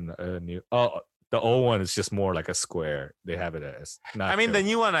one or a new? Oh, the old one is just more like a square. They have it as. Not I mean, the tilted.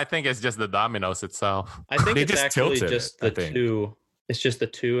 new one I think is just the Domino's itself. I think They it's just actually tilted it, just I the think. two. It's just the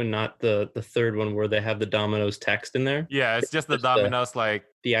two, and not the third one where they have the Domino's text in there. Yeah, it's just the Just the- Domino's like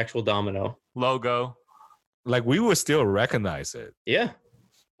The actual Domino. logo. like we would still recognize it. Yeah,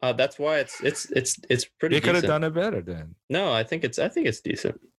 that's why it's pretty. They could have decent. done it better then. No, I think it's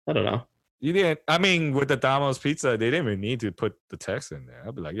decent. I don't know. You didn't. I mean, with the Domino's pizza, they didn't even need to put the text in there.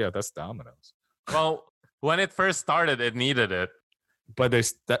 I'd be like, yeah, that's Domino's. Well, when it first started, it needed it. But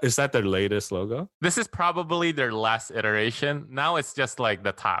is that their latest logo? This is probably their last iteration. Now it's just like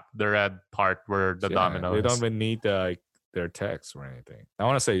the top, the red part where the Yeah, Domino They is. don't even need their text or anything. I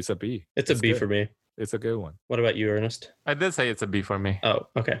want to say it's a B. It's a B good. for me. It's a good one. What about you, Ernest? I did say it's a B for me. Oh,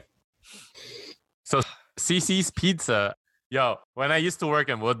 okay. CC's Pizza. Yo, when I used to work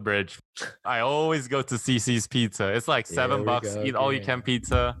in Woodbridge, I always go to CC's Pizza. It's like Here we $7, go eat all you again. can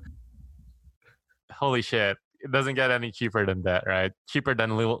pizza. Holy shit. It doesn't get any cheaper than that, right? Cheaper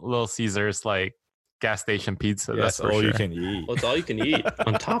than Little Caesars like gas station pizza. That's That's for all sure. you can eat. Well, it's all you can eat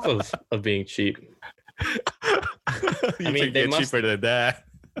on top of being cheap. You mean, can they get must- cheaper than that.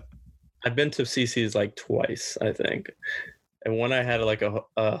 I've been to CC's like twice, I think. And one I had like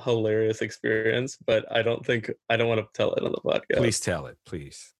a hilarious experience, but I don't want to tell it on the podcast. Please tell it,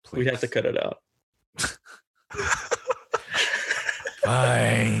 please. We'd have to cut it out.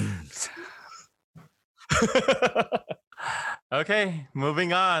 Fine. Okay,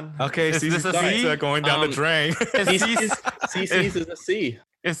 moving on. Okay, Is CC's this a sorry. C? pizza going down the Um, drain. Is CC's, CC's is a C.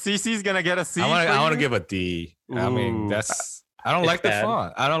 is CC's gonna get a C? I for want to you? give a D. I mean, Ooh. that's. I don't It's like the bad.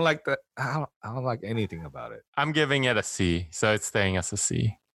 font. I don't like the. I don't like anything about it. I'm giving it a C, so it's staying as a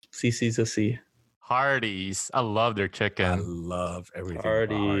C. CC's a C. Hardee's. I love their I chicken. love everything. about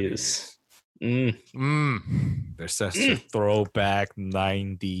Hardee's. Mm. Mm. They're such a throwback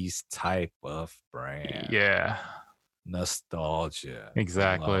 90s type of brand. Yeah, Nostalgia.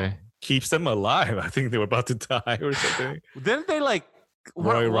 exactly. Love. Keeps them alive. I think they were about to die or something. Didn't they like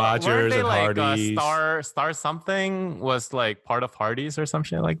Roy weren't Rogers they and like Hardee's. Star something was like part of Hardee's or some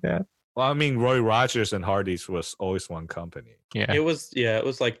shit like that? Well, I mean, Roy Rogers and Hardee's was always one company. Yeah. It was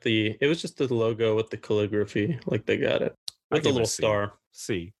just the logo with the calligraphy, like they got it I with the give it a little C. star.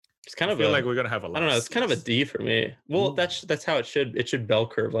 C. It's kind I of feel a, like we're gonna have a lot. I don't know. It's kind of a Cs. D for me. Well, Ooh. that's how it should bell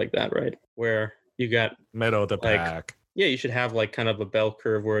curve like that, right? Where you got Middle of the like pack. yeah, you should have like kind of a bell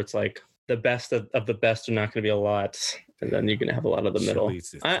curve where it's like the best of the best are not going to be a lot, and then you're going to have a lot of the middle.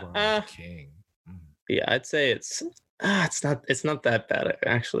 Chili's the throne king. Mm. Yeah, I'd say it's not that bad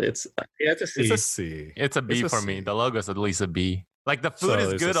actually. It's yeah, it's a C. It's a C. It's a B It's a for me. C. The logo's at least a B. Like the food So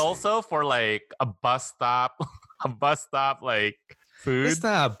is it's a good C. also for like a bus stop, a bus stop like food. It's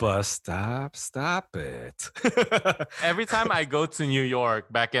not a bus stop. Stop it. Every time I go to New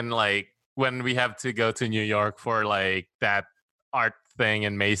York, back in like when we have to go to New York for like that art thing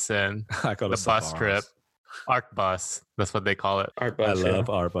in Mason, I go to the bus Savaras. trip, art bus, that's what they call it. Art I bus, love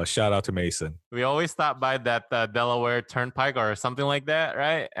yeah. our bus. Shout out to Mason. We always stop by that Delaware Turnpike or something like that,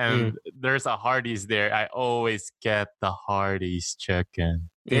 right? And there's a Hardee's there. I always get the Hardee's chicken.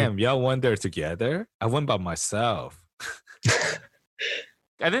 Damn, y'all went there together? I went by myself.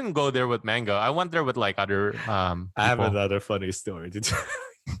 I didn't go there with Mango. I went there with like other I have people. another funny story to tell.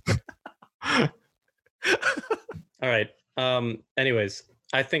 All right. Anyways,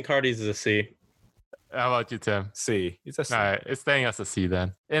 I think Hardee's is a C. How about you, Tim? C. It's a C. All right, it's staying as a C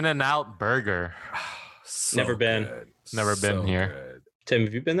then. In-N-Out Burger. So Never been. good. Never been here. Good. Tim,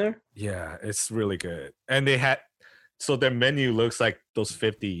 have you been there? Yeah, it's really good. And they had, so their menu looks like those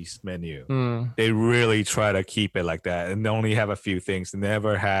 50s menu. Mm. They really try to keep it like that and they only have a few things. They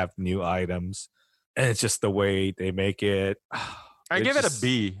never have new items. And it's just the way they make it. I give it a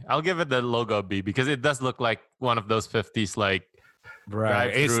B. I'll give it the logo B because it does look like one of those 50s like Right.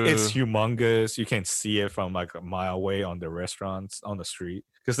 It's drive-through. humongous. You can see it from like a mile away on the restaurants on the street.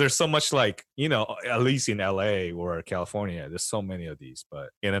 Because there's so much like, you know, at least in LA or California, there's so many of these, but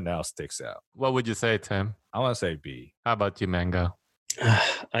In-N-Out sticks out. What would you say, Tim? I want to say B. How about you, Mango?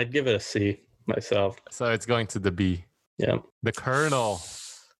 I'd give it a C myself. So it's going to the B. Yeah. The Colonel.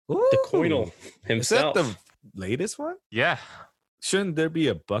 The Coinal Is that himself. the latest one? Yeah. Shouldn't there be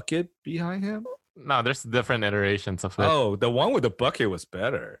a bucket behind him? No, there's different iterations of it. Oh, the one with the bucket was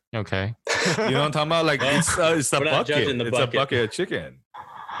better. Okay. You know what I'm talking about? Like it's a we're not bucket. judging the It's a bucket. bucket of chicken.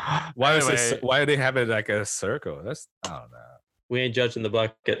 Why is Anyway, it? Why do they have it like a circle? That's I don't know. We ain't judging the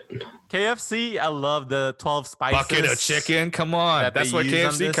bucket. KFC, I love the 12 spices. Bucket of chicken. Come on, that that's they where use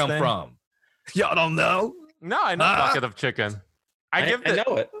on KFC this come thing? from. Y'all don't know? No, I know Ah. bucket of chicken. I I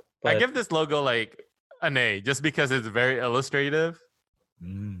know it. I but give this logo like an A just because it's very illustrative.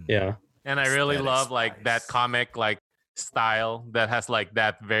 Mm. yeah. And I really Aesthetic love like that spice. comic like style that has like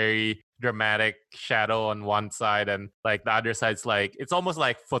that very dramatic shadow on one side and like the other side's like it's almost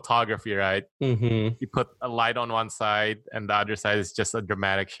like photography, right? Mm-hmm. You put a light on one side and the other side is just a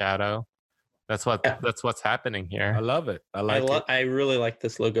dramatic shadow. That's what's happening I here. love it. I like it. I really like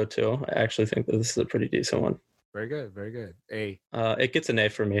this logo too. I actually think that this is a pretty decent one. Very good. Very good. A. It gets an A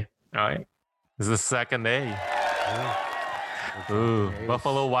for me. All right. This is the second A. Yeah. Ooh,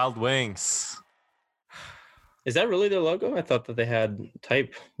 Buffalo Wild Wings. Is that really their logo? I thought that they had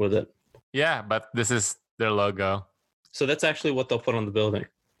type with it. Yeah, but this is their logo. So that's actually what they'll put on the building.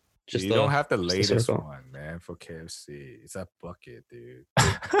 You the- don't have the just the latest circle. one, man, for KFC. It's a bucket, dude.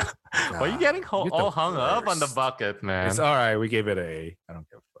 Why are you getting you're the all hung up on the worst. bucket, man? It's all right. We gave it an A. I don't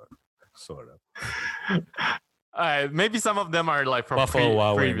give a fuck. Sort of. Maybe some of them are like from Buffalo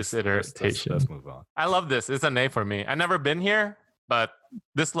Wild previous Wings. iterations. Let's move on. I love this. It's an A for me. I never been here, but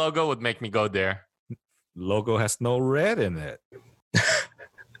this logo would make me go there. Logo has no red in it.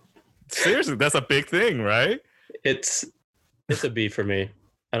 Seriously, that's a big thing, right? It's a B for me.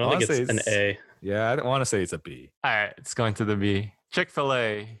 I don't I think wanna it's say an A. Yeah, I don't want to say it's a B. All right, it's going to the B.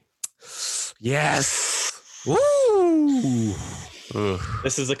 Chick-fil-A. Yes. Woo! Ooh.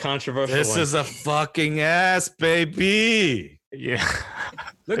 This is a controversial This one. is a fucking ass, baby. Yeah.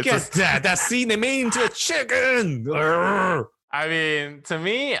 Look It's at that. That scene they made into a chicken. Urgh. I mean, to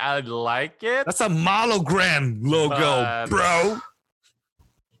me, I like it. That's a monogram logo, But- bro.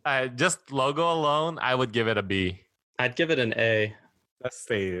 Just logo alone, I would give it a B. I'd give it an A. Let's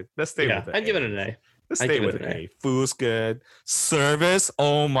stay Yeah, with it. I'd give it an A. Let's I'd stay give with it an an A. Food's good. Service,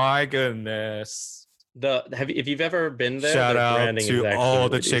 oh my goodness. If you've ever been there, Shout their out branding is to actually all really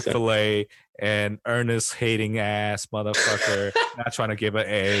the decent. Chick-fil-A and Ernest hating ass motherfucker. Not trying to give an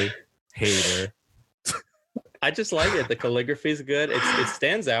A. Hater. I just like it. The calligraphy is good. It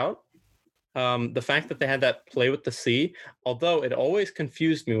stands out. The fact that they had that play with the C, although it always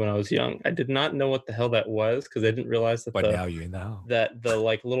confused me when I was young. I did not know what the hell that was because I didn't realize that But now you know. the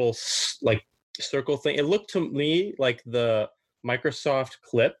like little like circle thing. It looked to me like the Microsoft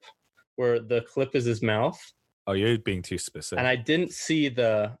clip, where the clip is his mouth, Oh, you're being too specific. and I didn't see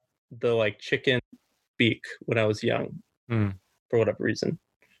the like chicken beak when I was young Hmm. for whatever reason.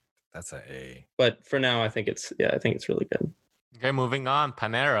 That's an A. But for now, I think it's really good. Okay, moving on.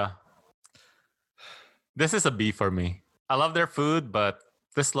 Panera. This is a B for me. I love their food, but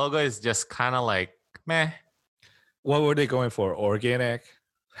this logo is just kind of like meh. What were they going for? Organic,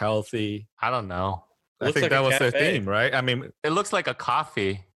 healthy. I don't know. I Looks think like a that was their cafe. theme, right? I mean, It looks like a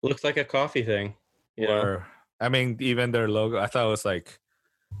coffee. Looks like a coffee thing. You know? or I mean, even their logo. I thought it was like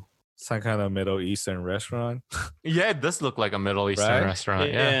some kind of Middle Eastern restaurant. Yeah, it does look like a Middle Eastern Right?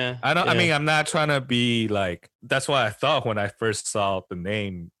 restaurant. Yeah. I don't. I yeah. mean, I'm not trying to be like. That's what I thought when I first saw the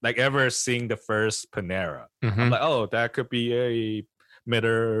name. Like ever seeing the first Panera, I'm Mhm. like, oh, that could be a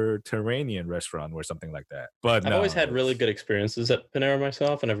Mediterranean restaurant or something like that. But I've no, always had really it's- good experiences at Panera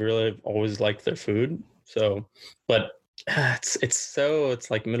myself, and I've really always liked their food. So, but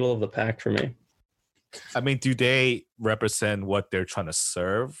it's like middle of the pack for me. I mean, do they represent what they're trying to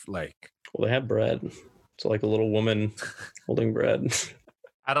serve? Like, Well, they have bread. It's like a little woman holding bread.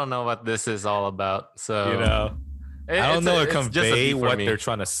 I don't know what this is all about. So you know, I don't it's know a- to it's just a B convey for what me. they're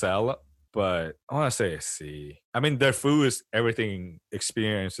trying to sell, but I want to say a C. I mean, their food is everything.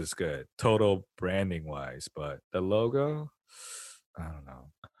 Experience is good, total branding wise, but the logo, I don't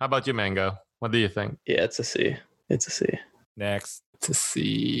know. How about you, Mango? What do you think? Yeah, it's a C. It's a C. Next, To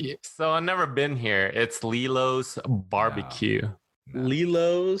see. So I've never been here. It's Lilo's Barbecue. no,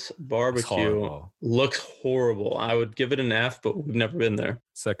 Lilo's it's Barbecue horrible. looks horrible. I would give it an F, but we've never been there.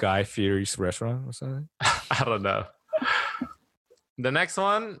 It's a Guy Fieri's restaurant or something. I don't know. The next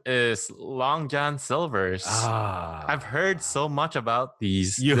one is Long John Silver's. Ah, I've heard so much about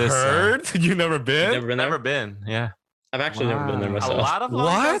these. You this, heard? You never been? Never been there. Never been. Yeah. I've actually never been there Wow. A myself. lot of Long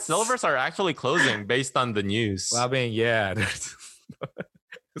John What? Silver's are actually closing based on the news. Well, I mean, yeah,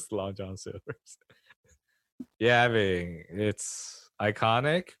 it's Long John Silver's. Yeah, I mean, it's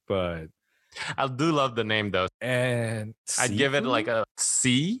iconic, but I do love the name though. and I'd give it like seafood? a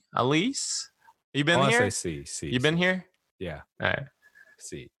C at least. You I been wanna here? say C. You been here? Yeah, All right.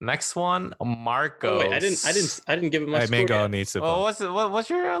 C. Next one, Marco. Oh, wait, I didn't give it my Hey, score Mango yet. needs to. Oh, vote. what's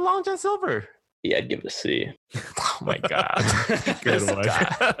your Long John Silver? Yeah, I'd give it a C. Oh my god. Good This one.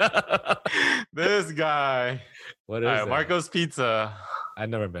 guy. This guy. What All is right, that? Marco's Pizza. I've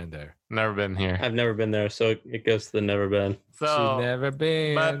never been there. Never been here. I've never been there, so it goes to the never been. So, She's never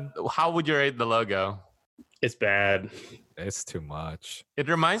been. but how would you rate the logo? It's bad. It's too much. It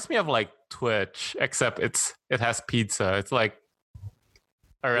reminds me of like Twitch, except it has pizza. It's like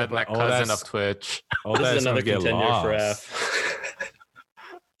a Yeah, but redneck all cousin that's- of Twitch. All This that is another gonna get contender for lost. F.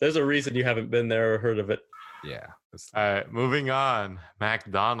 There's a reason you haven't been there or heard of it. Yeah, that's, All right, moving on.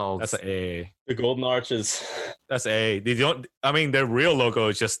 McDonald's. that's an A. The Golden Arches. That's A. They don't. I mean, their real logo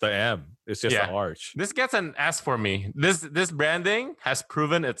is just the M. It's just Yeah. the arch. This gets an S for me. This branding has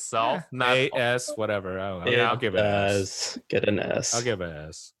proven itself. Not A S whatever. I don't know. Yeah. I'll give it an S. Get an S. I'll give it an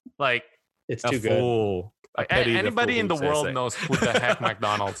S. like It's A too good. fool. I a- pity the anybody fool in who the says world that. knows who the heck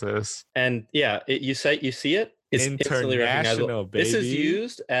McDonald's is. And yeah, you see it. It's instantly recognizable. International, This is baby.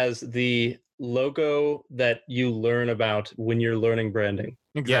 used as the logo that you learn about when you're learning branding.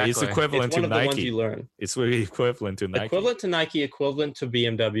 Exactly. Yeah, it's equivalent It's one to of the ones Nike. you learn. It's really equivalent to Nike. Equivalent to Nike, equivalent to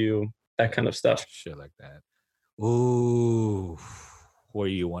BMW, that kind of stuff. Shit like that. Ooh, where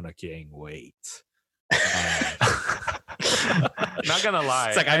you want to gain weight? Not gonna lie.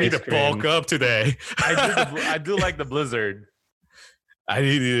 It's like I need to Ice cream. bulk up today. I do like the Blizzard. I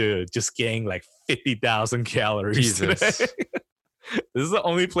need to just gain like 50,000 calories. Jesus. Today. This is the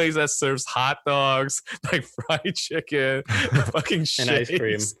only place that serves hot dogs, like fried chicken, fucking And ice cream.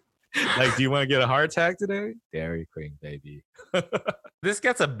 shakes. Like, do you want to get a heart attack today? Dairy Queen, baby. This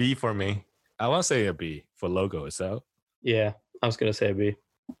gets a B for me. I want to say a B for logo itself. Yeah, I was gonna say B.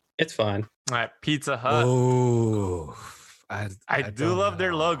 It's fine. All right, Pizza Hut. Oh, I do love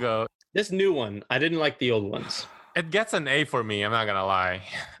their logo. This new one, I didn't like the old ones. It gets an A for me. I'm not gonna lie.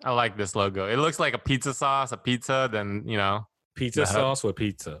 I like this logo. It looks like a pizza sauce, a pizza. Then Pizza The Hut. sauce with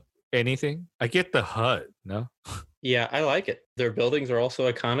pizza. Anything? I get the hut. No, Yeah, I like it. Their buildings are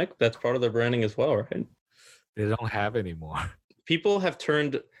also iconic. That's part of their branding as well, right? they don't have anymore. People have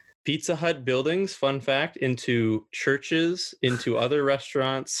turned Pizza Hut buildings, fun fact, into churches, into other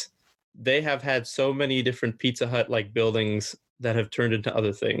restaurants. They have had so many different Pizza Hut like buildings that have turned into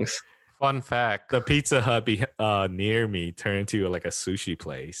other things. fun fact. The Pizza Hut near me turned into like a sushi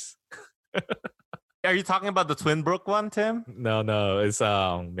place. Are you talking about the Twin Brook one, Tim? No, it's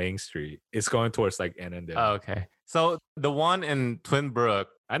Main Street. It's going towards like Annandale. Oh, okay. So the one in Twin Brook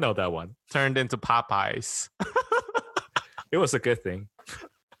I know that one. turned into Popeyes. It was a good thing.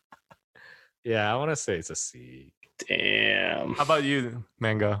 Yeah, I want to say it's a C. Damn. How about you,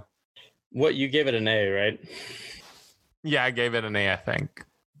 Mango? What, you gave it an A, right? Yeah, I gave it an A, I think.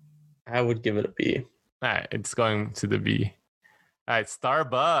 I would give it a B. All right, it's going to the B. All right,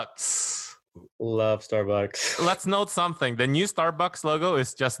 Starbucks. Love Starbucks. Let's note something. The new Starbucks logo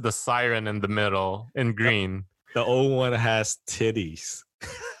is just the siren in the middle in green. The old one has titties.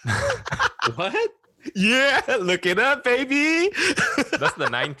 What? Yeah, look it up, baby. That's the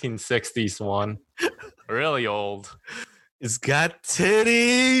 1960s one. Really old. It's got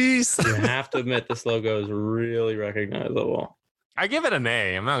titties. You have to admit this logo is really recognizable. I give it an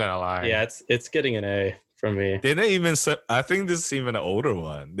A. I'm not gonna lie. Yeah, it's getting an A from me. They didn't even. I think this is even an older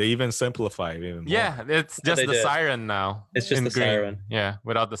one. They even simplify it even more. Yeah, it's Yeah, just they the did. siren now. It's just in the green. siren. Yeah,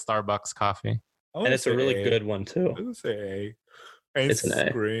 without the Starbucks coffee. I And it's a really say good one too. I would say A. And It's an A.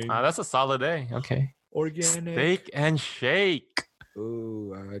 green. That's a solid A. Okay. Organic. Steak and Shake.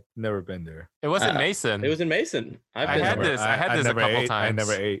 Ooh, I've never been there. It wasn't Uh, Mason. It was in Mason. I've I been had there. this. I had this a never couple ate, I times.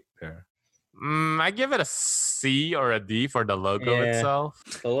 never ate there. I give it a C or a D for the logo Yeah. itself.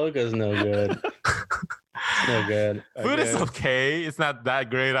 The logo's no good. It's no good. Food is Again. okay. It's not that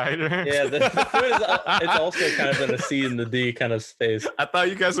great either. Yeah, the food is. It's also kind of in the C and the D kind of space. I thought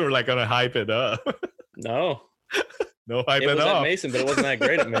you guys were like gonna hype it up. No, No hype it at was at all. Mason, but it wasn't that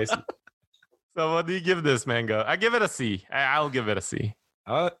great at Mason. So what do you give this, Mango? I give it a C. I'll give it a C.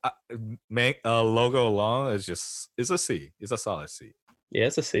 Make a logo alone is just it's a C. It's a solid C. Yeah,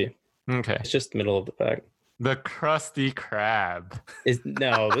 it's a C. Okay. It's just middle of the pack. The Krusty Krab.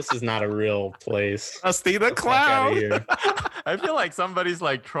 No, this is not a real place. Krusty the Get the fuck outta Clown. here. I feel like somebody's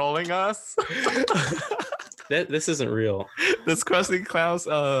like trolling us. This isn't real. This Krusty Clown's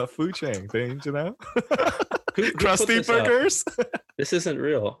food chain thing, you know? Who put Krusty this up? Burgers. This isn't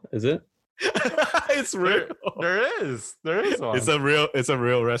real, is it? It's real. There is one. It's a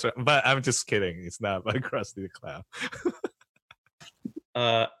real restaurant. But I'm just kidding. It's not by Krusty the Clown.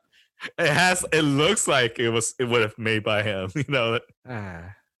 It looks like it would have made by him, you know.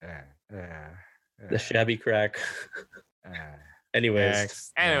 The shabby crack. Anyways,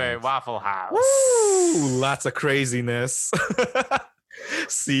 Next, Anyway, next. Waffle House. Woo! Lots of craziness.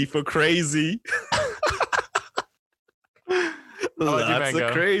 C for crazy. about you, Lots Mango?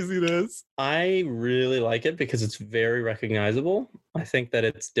 of craziness. I really like it because it's very recognizable. I think that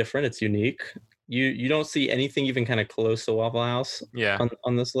it's different. It's unique. You don't see anything even kind of close to Waffle House Yeah.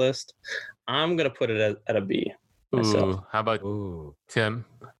 on this list. I'm gonna put it at a B myself. Ooh, how about Ooh. Tim?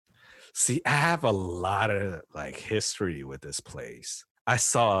 See, I have a lot of like history with this place. I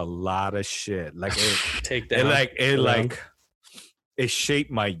saw a lot of shit. Like Take it down. like it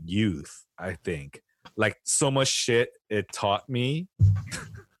shaped my youth, I think. Like so much shit it taught me.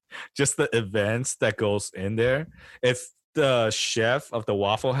 Just the events that goes in there. If the chef of the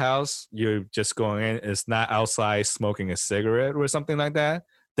Waffle House, you're just going in, is not outside smoking a cigarette or something like that,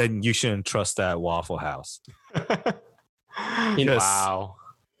 then you shouldn't trust that Waffle House. Yes. Wow.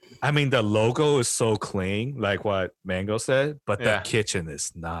 I mean, the logo is so clean, like what Mango said, but Yeah. the kitchen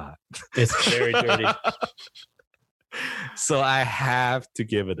is not. It's very dirty. So I have to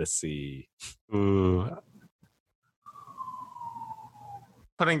give it a C. Ooh.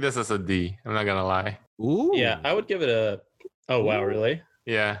 Putting this as a D. I'm not gonna lie. Ooh. Yeah, I would give it a. Oh wow, Ooh. really?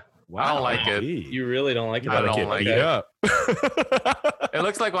 Yeah. I don't like it. You really don't like it? You I better don't get like beat it. up. It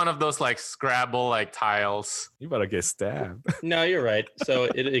looks like one of those like Scrabble like tiles. You better get stabbed. No, you're right. So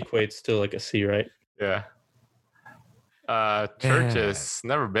it equates to like a C, right? Yeah. Churches.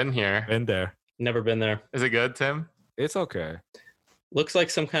 Never been here. In there. Never been there. Is it good, Tim? It's okay. Looks like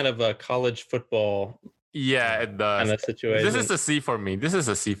some kind of a college football Yeah, it does. kind of situation. This is a C for me. This is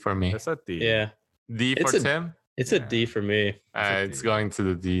a C for me. That's a D. yeah, D for It's a- Tim. it's a D for me. a It's D. going to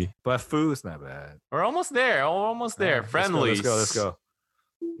the D. But food's not bad. We're almost there. We're almost there. Friendly. Let's go.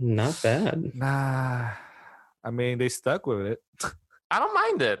 Not bad. Nah. I mean, they stuck with it. I don't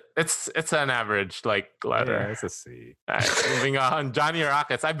mind it. It's an average like letter. Yeah, it's a C. All right, moving on. Johnny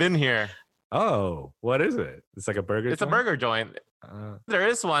Rockets. I've been here. Oh, what is it? It's like a burger. It's a joint? burger joint. There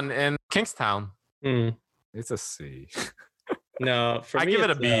is one in Kingstown. Hmm. It's a C. No, for I me, give it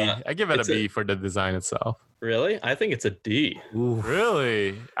a it's, B. I give it a it's a- B for the design itself. Really? I think it's a D. Ooh.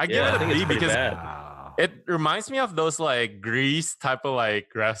 Really? I give Yeah, I it think a it's B pretty because bad. Wow. it reminds me of those like Grease type of like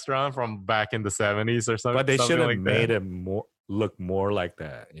restaurant from back in the 70s or something. But they should have like made that. it more look more like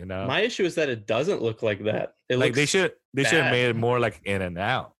that, you know? My issue is that it doesn't look like that. It like looks, they should have bad. made it more like In and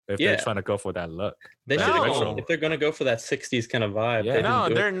Out if Yeah. they're trying to go for that look. They like should retro. if they're gonna go for that '60s kind of vibe. Yeah. they No, didn't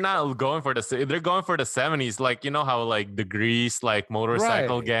do it. they're not going for they're going for the 70s. Like, you know how like the Grease, like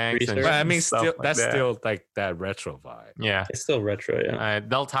motorcycle Right. gangs and Greasers. But I mean, stuff still like that's that. still like that retro vibe. Yeah. It's still retro. Yeah,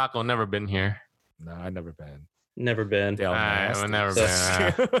 Del Taco, never been here. No, I never been. never been. Del I've Nasty. never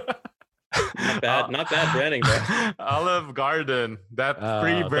So- been. Not bad branding though. Olive Garden, that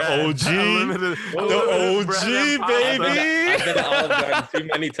free The bread, OG. unlimited- The unlimited bread and OG, pasta. baby. I've been to Olive Garden too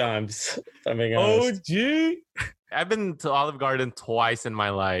many times. If I'm being honest. OG. I've been to Olive Garden twice in my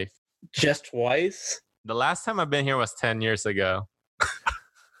life. Just twice. The last time I've been here was 10 years ago.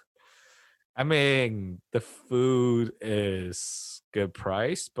 I mean, the food is good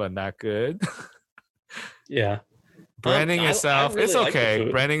price, but not good. Yeah. Branding I itself, really it's like the okay.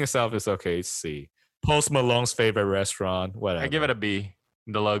 food. Branding itself is okay. It's C. Post Malone's favorite restaurant, whatever. I give it a B.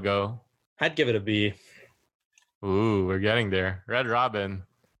 The logo. I'd give it a B. Ooh, we're getting there. Red Robin.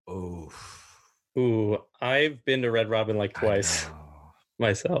 Ooh, I've been to Red Robin like twice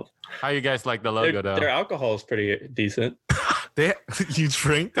myself. How you guys like the logo Their though? alcohol is pretty decent. You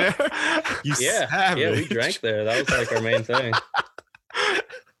drink there? You Yeah, savage. we drank there. That was like our main thing.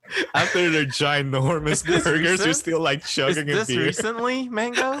 After their ginormous Is this burgers, you're recent? still like Is chugging a this beer. recently,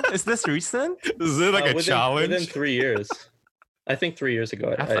 Mango? Is this recent? Is it like a within, challenge? within 3 years. I think 3 years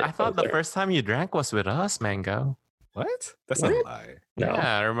ago. I thought was the there. first time you drank was with us, Mango. What? That's What? not a lie. No,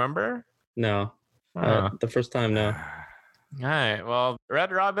 Yeah, remember? no. Huh. The first time, no. All right. Well,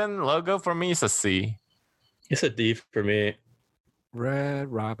 Red Robin logo for me is a C. It's a D for me. Red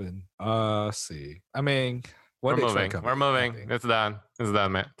Robin. See. I mean, We're what they try to moving. come We're up with, moving. I think. It's done. It's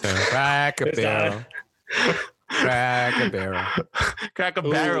done, man. Tim. Crack a It's barrel. Crack a barrel. Crack a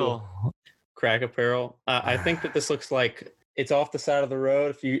Ooh. barrel. Crack apparel. I think that this looks like it's off the side of the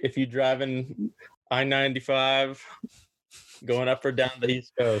road. If you driving I-95 going up or down the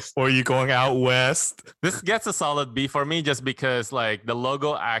East Coast. Or you going out west? This gets a solid B for me just because like the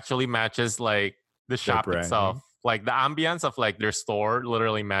logo actually matches like the shop branding. itself. Like the ambience of like their store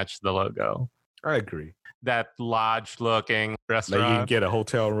literally matched the logo. I agree. That lodge looking Like you can restaurant. get a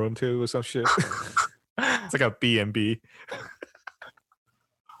hotel room too or some shit. It's like a B&B.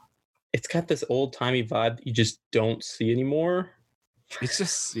 It's got this old timey vibe that you just don't see anymore. It's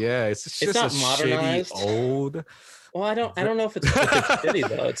just it's just not a modernized. shitty old. Well, I don't know if it's shitty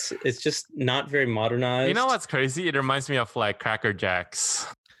though. It's just not very modernized. You know what's crazy? It reminds me of like Cracker Jacks.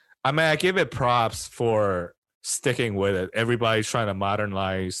 I mean, I give it props for sticking with it. Everybody's trying to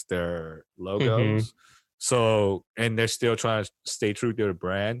modernize their logos. So, and they're still trying to stay true to their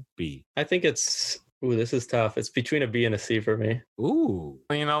brand. B. I think it's this is tough. It's between a B and a C for me. Ooh.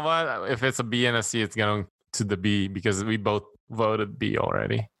 You know what? If it's a B and a C, it's going to the B because we both voted B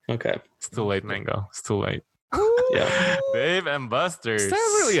already. Okay. It's too late, Mango. It's too late. Yeah. Dave and Buster's. Is that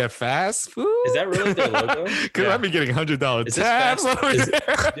really a fast food? Is that really their logo? Because Yeah. I'd be getting $100 Is this tabs fast- over is-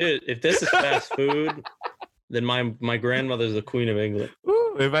 there. Dude, if this is fast food, then my grandmother's the queen of England.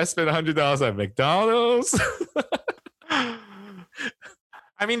 Ooh, if I spend $100 at McDonald's,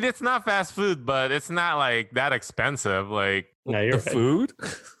 I mean, it's not fast food, but it's not like that expensive. Like No, you're the right. food.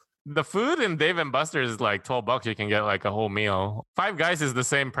 the food in Dave and Buster's is like $12. You can get like a whole meal. Five Guys is the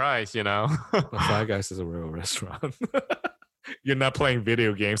same price, you know. But Five Guys is a real restaurant. You're not playing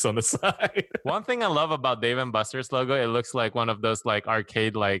video games on the side. One thing I love about Dave and Buster's logo, it looks like one of those like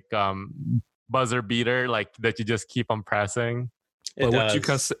arcade like buzzer beater like that you just keep on pressing. It But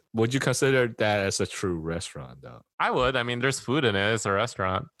does. would you consider that as a true restaurant though? I would. I mean, there's food in it. It's a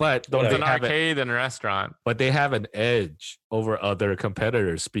restaurant. But don't It's they an have arcade and restaurant. but they have an edge over other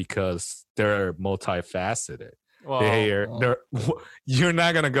competitors because they're multifaceted. Well, You're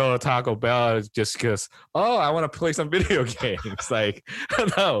not gonna go to Taco Bell just because I want to play some video games. Like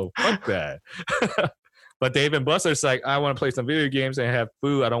no, fuck that. But Dave and Buster's like, I want to play some video games and have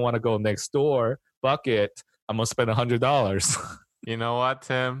food. I don't want to go next door. Fuck it. I'm gonna spend $100. you know what,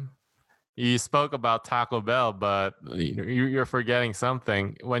 Tim? You spoke about Taco Bell, but you're forgetting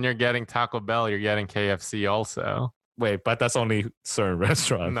something. When you're getting Taco Bell, you're getting KFC also. Wait, but that's only certain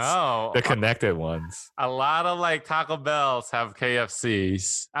restaurants. No, The connected ones. a lot of like Taco Bells have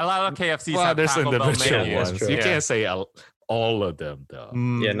KFCs. A lot of KFCs Well, have there's Taco Bell individual menus. ones. That's true. You Yeah. can't say all of them though.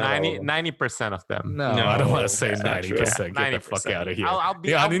 Yeah, not all of 90, them. 90% of them. No, No, I don't want to say that's not true. 90%. Get the fuck 90%. out of here. I'll be.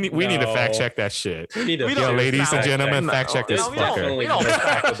 Yeah, I'll, we need to fact No. check that shit. We need to We Yo, don't- ladies and fact gentlemen, check. fact check this we don't, fucker. we don't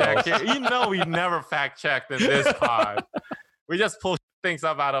Definitely fact check fact here. You know we've never fact checked in this pod. We just pull things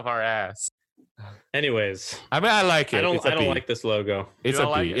up out of our ass. Anyways, I mean, I like it. I don't It's a B. like this logo. It's You a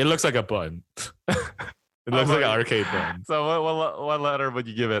don't like B. it? It looks like a bun. It looks like an arcade bun. So what letter would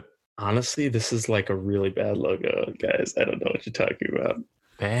you give it? Honestly, this is like a really bad logo, guys. I don't know what you're talking about.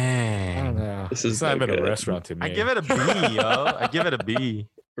 I don't Dang. know. This It's is not no even a good. restaurant to me. I give it a B, yo. I give it a B.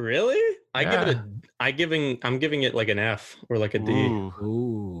 Really? Yeah. I'm giving it like an F or like a D. Ooh.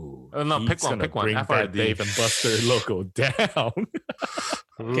 Ooh. Oh, no, pick He's one, gonna pick one. Bring F or a that D. Dave and Buster logo down.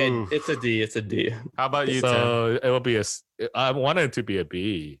 Okay, Ooh. it's a D. It's a D. How about you, Tim? So it will be I wanted it to be a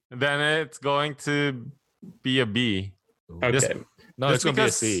B. Then it's going to be a B. Okay. Just- No, just it's gonna be a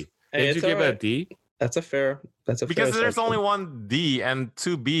because- C. Hey, Did you it's give it a alright. D? That's a fair. That's a Because fair there's only assessment. one D and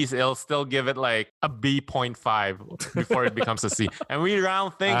two Bs, it'll still give it like a B.5 before it becomes a C. And we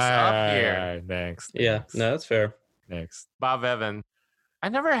round things up here. Alright, next. Yeah, next, no, that's fair. Next. Bob Evans. I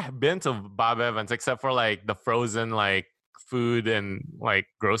never have been to Bob Evans except for like the frozen like food and like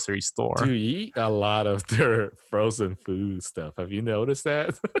grocery store. Do you eat a lot of their frozen food stuff? Have you noticed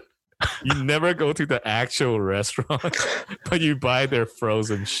that? You never go to the actual restaurant, but you buy their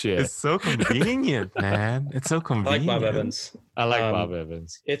frozen shit. It's so convenient, man. It's so I convenient. like Bob Evans. I like um, Bob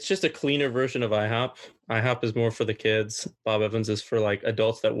Evans. It's just a cleaner version of IHOP. IHOP is more for the kids. Bob Evans is for like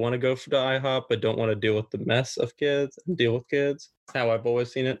adults that want to go for the IHOP but don't want to deal with the mess of kids and deal with kids. That's how I've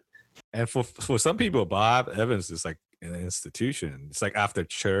always seen it. And for some people, Bob Evans is like an institution. It's like after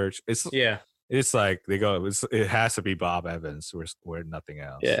church. Yeah, It's like they go. It has to be Bob Evans. We're nothing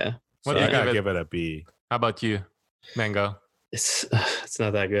else. yeah. What So do I you gotta give it? give it a B. How about you, Mango? It's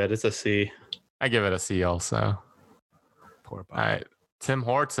not that good. It's a C. I give it a C also. Poor Bob. All right. Tim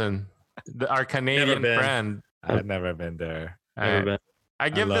Horton, our Canadian been. friend. I've never been there. All Never right. been. I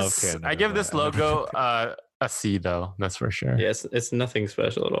give love this Canada, I give but this I've never logo been a C though. That's for sure. Yeah, it's nothing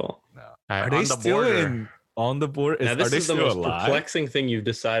special at all. No. All right, Are they on the still border. on the board? Now Are this they is the still most alive? perplexing thing you've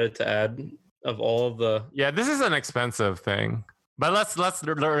decided to add of all of the. Yeah, this is an expensive thing. But let's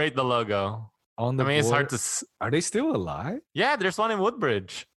rate the logo. On the I mean, it's hard board? to. Are they still alive? Yeah, there's one in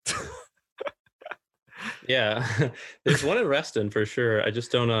Woodbridge. Yeah, there's one in Reston for sure. I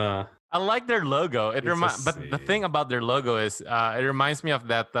just don't. I like their logo. It's a But the C. thing about their logo is it reminds me of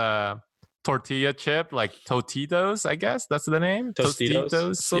that tortilla chip, like Totitos, I guess that's the name.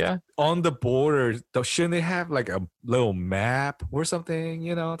 Tostitos? So yeah. on the border, shouldn't they have like a little map or something?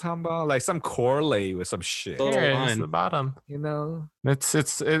 You know, talking about like some correlate with some shit. Oh, Here, it's line. the bottom. You know, The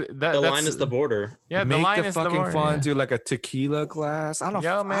that's, line is the border. yeah. make the line the is fucking the border, fun. yeah. Do like a tequila glass. I don't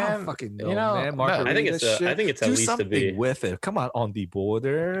Yo, man, fucking you know, know, man. but- I think Margarita it's shit. I think it's at Do least a something B. with it. Come on the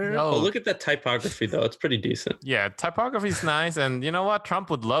border. Yo, Oh, look at that typography though. It's pretty decent. yeah, typography is nice, and you know what? Trump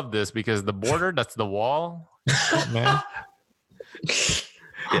would love this because the border, that's the wall. Man,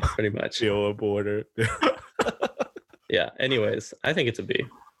 Yeah, pretty much. Feel a border. Yeah. Anyways, I think it's a B.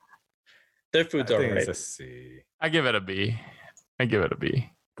 Their I food's think alright. it's a C. I give it a B. I give it a B.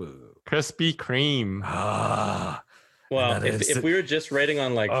 Boo. Krispy Kreme. Ah. Well, that is if the- we were just rating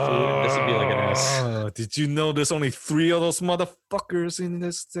on like food, this would be like an S. Oh, did you know there's only 3 of those motherfuckers in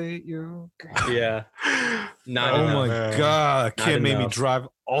this state, yo? Yeah. Not Oh enough. my man. god, Not Kim made me enough. drive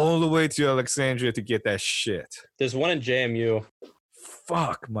all the way to Alexandria to get that shit. There's one in JMU.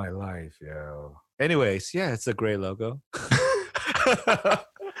 Fuck my life, yo. Anyways, yeah, it's a great logo.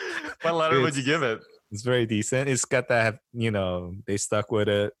 What letter would you It's- give it? It's very decent. It's got that, you know, they stuck with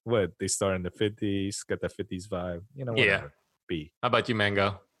it. What they started in the 50s, got that 50s vibe. You know, Yeah. whatever. B. How about you,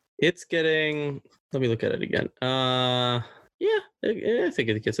 Mango? It's getting. Let me look at it again. Yeah, I think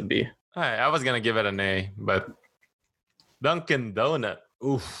it gets a B. All right, I was gonna give it an A, but Dunkin' Donut.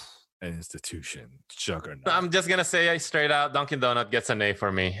 Oof. An institution. Juggernaut. I'm just gonna say straight out, Dunkin' Donut gets an A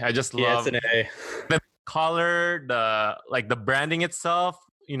for me. I just Yeah, love it's an A. the color, the branding itself,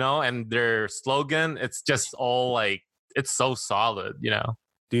 you know, and their slogan. It's just all like it's so solid, you know.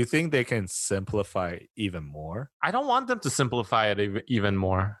 Do you think they can simplify even more? I don't want them to simplify it even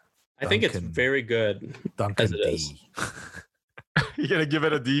more. I think it's Dunkin'. very good. Duncan it D. is. You're gonna give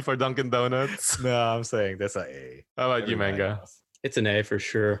it a D for Dunkin' Donuts. No, I'm saying that's an A. How about you, Everybody Mango? knows. It's an A for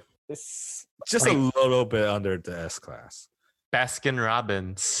sure. It's just a little bit under the S class. Baskin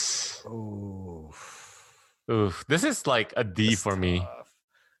Robbins. Oh, Oof, this is like a D for me.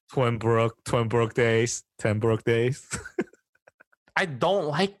 Twin Brook days, 10 Brook days. I don't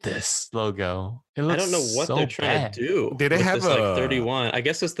like this logo. It looks I don't know what so they're trying bad. to do. Did they with have this, like a- 31? I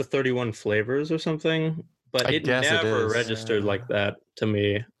guess it's the 31 flavors or something, but I it guess it never is. registered like that to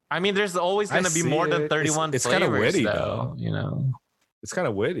me. I mean, there's always I going to be see more than it. 31 It's kinda flavors, witty, though. though. You know, It's kind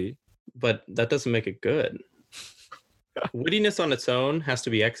of witty. But that doesn't make it good. Wittiness on its own has to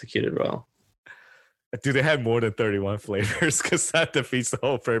be executed well. Do they have more than 31 flavors? Because that defeats the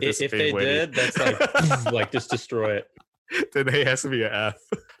whole purpose If of they being witty. did, that's like like just destroy it. Then it has to be an F.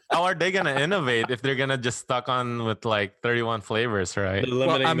 how are they going to innovate if they're going to just stuck on with like 31 flavors, right? They're Well,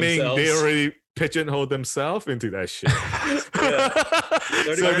 limiting I mean, themselves. they already pigeonholed themselves into that shit.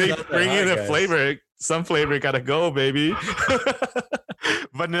 So 31 they is not that bring in high, a guys. flavor. Some flavor gotta go, baby.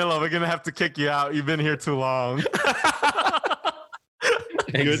 Vanilla, we're going to have to kick you out. You've been here too long.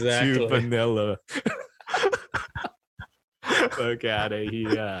 Good to Exactly. vanilla. Fuck out of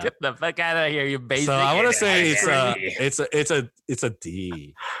here. Get the fuck out of here, you basic. So I want to say Yeah. it's a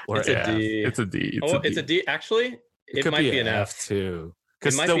D. Or It's a F. D. It's a D. It's a D. Actually, it could might be an F. too.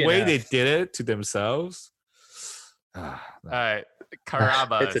 Because might the be an way they F. did it to themselves. All right,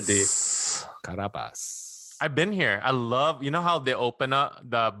 Carabas. It's a D. Carabas. I've been here. I love. You know how they open up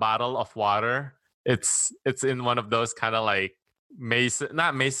the bottle of water? It's in one of those kind of like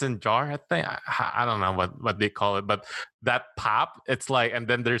not mason jar. I think I don't know what they call it, but that pop. It's like, and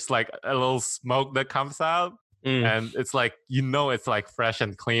then there's like a little smoke that comes out, and it's like it's like fresh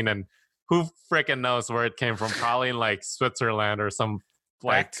and clean. And who freaking knows where it came from? Probably in like Switzerland or some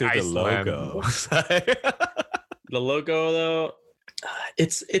like Back to Iceland. the logo. The logo though,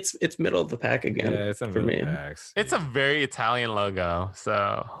 it's middle of the pack again. Yeah, it's for me. It's a very Italian logo.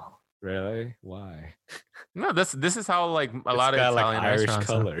 So really why? no, this is how like a lot of got, Italian like, Irish restaurants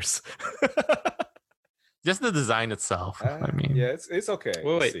are. colors. Just the design itself. I mean, yeah, it's okay.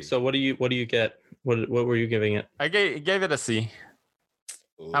 Wait. So what do you get? What were you giving it? I gave it a C.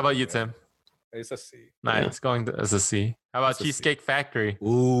 How about you, Tim? It's a C. Nice, Yeah. it's going as a C. How about It's a C. Cheesecake Factory?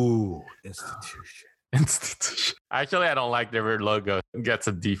 Ooh, institution. Institution. Actually, I don't like their logo. It gets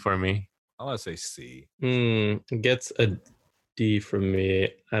a D for me. I want to say C. It gets a D from me.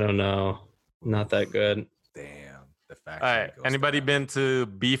 I don't know. Not that good. Damn, the All fact. right. Anybody been to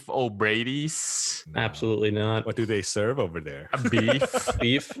Beef O'Brady's? Absolutely not. What do they serve over there? A beef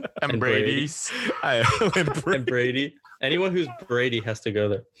Beef and Brady. Brady's. And Brady. Anyone who's Brady has to go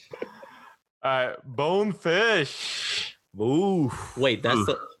there. Bonefish. Ooh. Wait, that's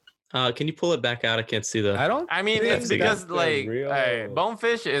the. Can you pull it back out? I can't see the. I don't. I mean, think it's because that's the like real-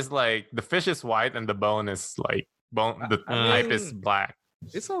 bonefish is like the fish is white and the bone is like bone. The I type is mean- black.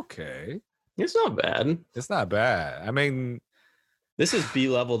 It's okay. It's not bad. It's not bad. I mean, This is B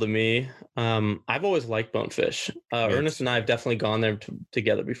level to me. I've always liked Bonefish. Ernest and I have definitely gone there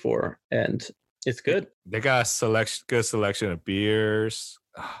together before, and it's good. they got good selection of beers.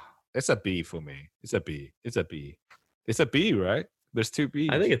 It's a B for me. It's a B. It's a B. It's a B, right? There's two B's.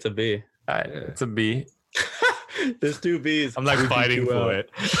 I think it's a B. Yeah. It's a B. There's two B's. I'm like fighting for it.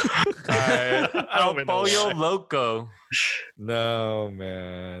 El Pollo Loco. No,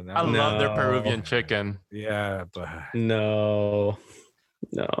 man. I love their No. Peruvian chicken. Yeah, but No.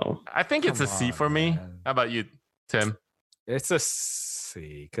 I think it's a Come C on, for me. man. How about you, Tim? it's a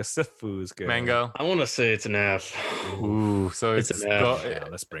C because the food's good. Mango. I want to say it's an F. Ooh, so It's it's an F. Yeah,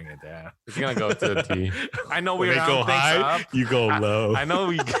 let's bring it down. it's gonna go to the T. I know we When they round go things high, up. you go low. I know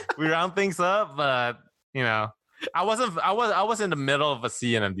we round things up, but you know, I was in the middle of a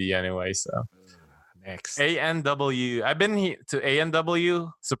C and a D anyway. So Next. ANW. I've been to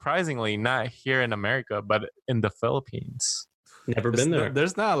ANW. Surprisingly, not here in America, but in the Philippines. Never been there.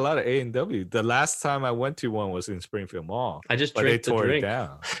 There's not a lot of A&W. The last time I went to one was in Springfield Mall, I just but they drink the tore it drink.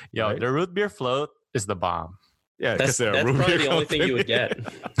 down. Yo, Right? the root beer float is the bomb. Yeah, That's because they're a root probably beer the only thing you would company.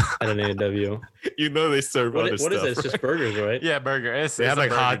 get at an A&W. You know they serve What other is stuff. it? It's just right? burgers, right? Yeah, burger. They It's have a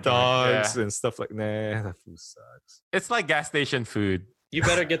like burger hot joint. dogs Yeah. and stuff like nah, that food sucks. It's like gas station food. You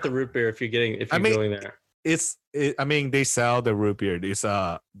better get the root beer if you're I mean, going there. I mean, they sell the root beer. It's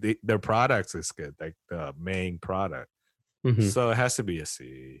their products is good, like the main product. Mhm. So it has to be a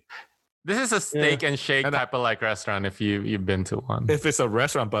C. This is a steak and shake And type of like restaurant. If you've been to one, If it's a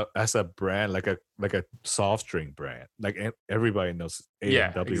restaurant, but as a brand, like a soft drink brand, like everybody knows Yeah,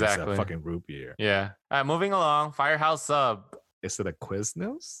 A&W exactly. is a fucking root beer. yeah. Moving along, Firehouse Sub. Is it a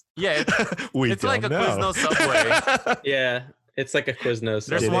Quiznos? Yeah, We it's like don't a know. Quiznos Subway. Yeah, it's like a Quiznos.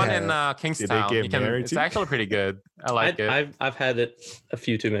 There's Did they one in have- Kingstown. get You can, married it's to- actually pretty good. I like it. I've had it a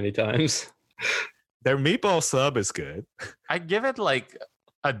few too many times. Their meatball sub is good. I give it like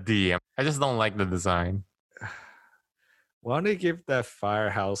a D. I just don't like the design. Why don't they give that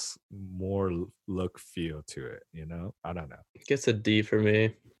firehouse more look feel to it? You know, I don't know. Gets a D for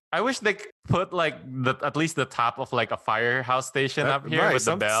me. I wish they put like at least the top of like a firehouse station up here Right, with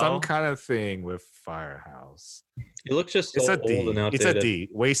the bell. some kind of thing with firehouse. It looks just so It's a old D. and It's outdated. a D.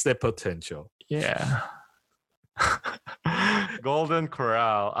 Wasted potential. Yeah. Golden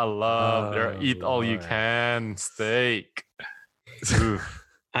Corral. I love their Oh, eat all you Lord. can steak. Oof.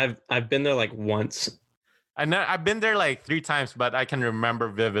 I've been there like once. I've been there like 3 times, but I can remember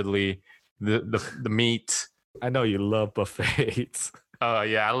vividly the meat. I know you love buffets. Oh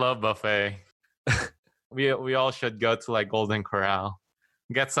yeah, I love buffet. we all should go to like Golden Corral.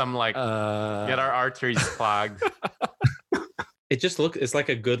 Get some like get our arteries clogged. It's like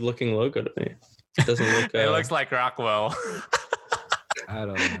a good looking logo to me. It doesn't look It looks like Rockwell. I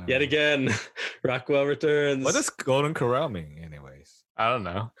don't know. yet again. Rockwell returns. What does Golden Corral mean, anyways? I don't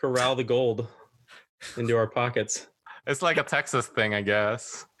know. corral the gold into our pockets? It's like a Texas thing, I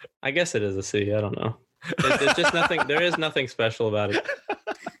guess. I guess it is a C. I don't know. There's just nothing. There is nothing special about it.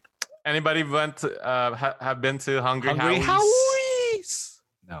 Anybody went to, have been to Hungry Hungry Howie's? Howie's.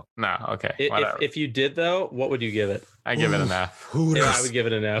 No. No, okay. Whatever. If you did though, what would you give it? I give it an F. Yeah, I would give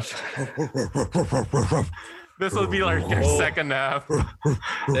it an F. This would be like your second F.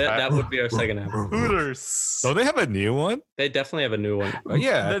 That would be our second F. Hooters. Don't they have a new one? They definitely have a new one. Oh,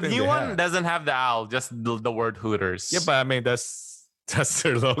 yeah. I The think new they one have. doesn't have the owl, just the word Hooters. Yeah, but I mean that's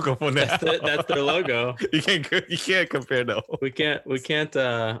their logo for now. That's their logo. You can't compare those. We can't.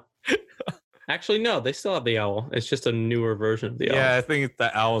 Actually, no. They still have the owl. It's just a newer version of the owl. Yeah, I think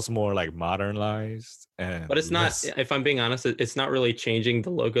the owl's more like modernized, and But it's not. less- If I'm being honest, it's not really changing the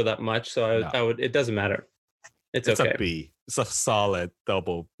logo that much. So No. I would. It doesn't matter. It's It's okay. a B. It's a solid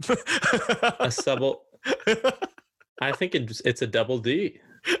double. A double. I think it's a double D.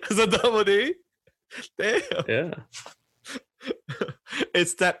 It's a double D. Damn. Yeah.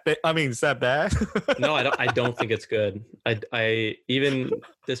 It's that. I mean, is that bad? No, I don't think it's good. I even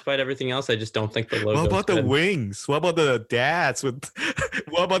despite everything else, I just don't think the logo. What about the wings? What about the dads with?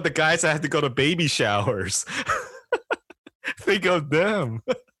 What about the guys that have to go to baby showers? Think of them.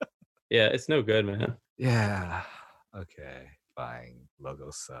 Yeah, it's no good, man. Yeah. Okay. Fine. Logo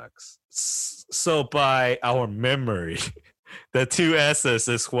sucks. So by our memory, the two S's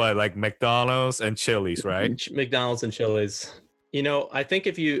is what, like McDonald's and Chili's, right? McDonald's and Chili's. You know, I think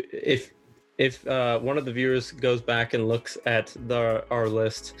if one of the viewers goes back and looks at our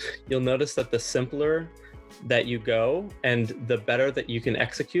list, you'll notice that the simpler that you go and the better that you can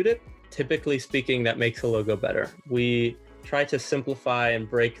execute it, typically speaking, that makes a logo better. We try to simplify and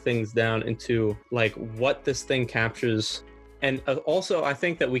break things down into like what this thing captures. And also, I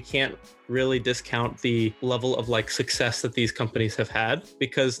think that we can't really discount the level of like success that these companies have had,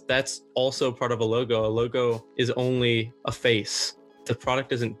 because that's also part of a logo. A logo is only a face. If the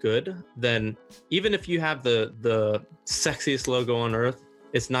product isn't good, then even if you have the sexiest logo on earth,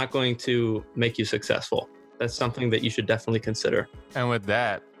 it's not going to make you successful. That's something that you should definitely consider. And with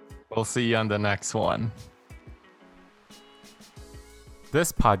that, we'll see you on the next one.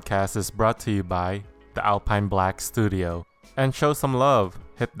 This podcast is brought to you by the Alpine Black Studio. And show some love.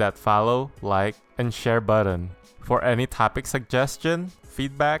 Hit that follow, like, and share button. For any topic suggestion,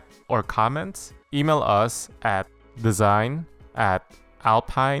 feedback, or comments, email us at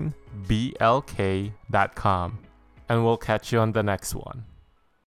design@alpineblk.com. And we'll catch you on the next one.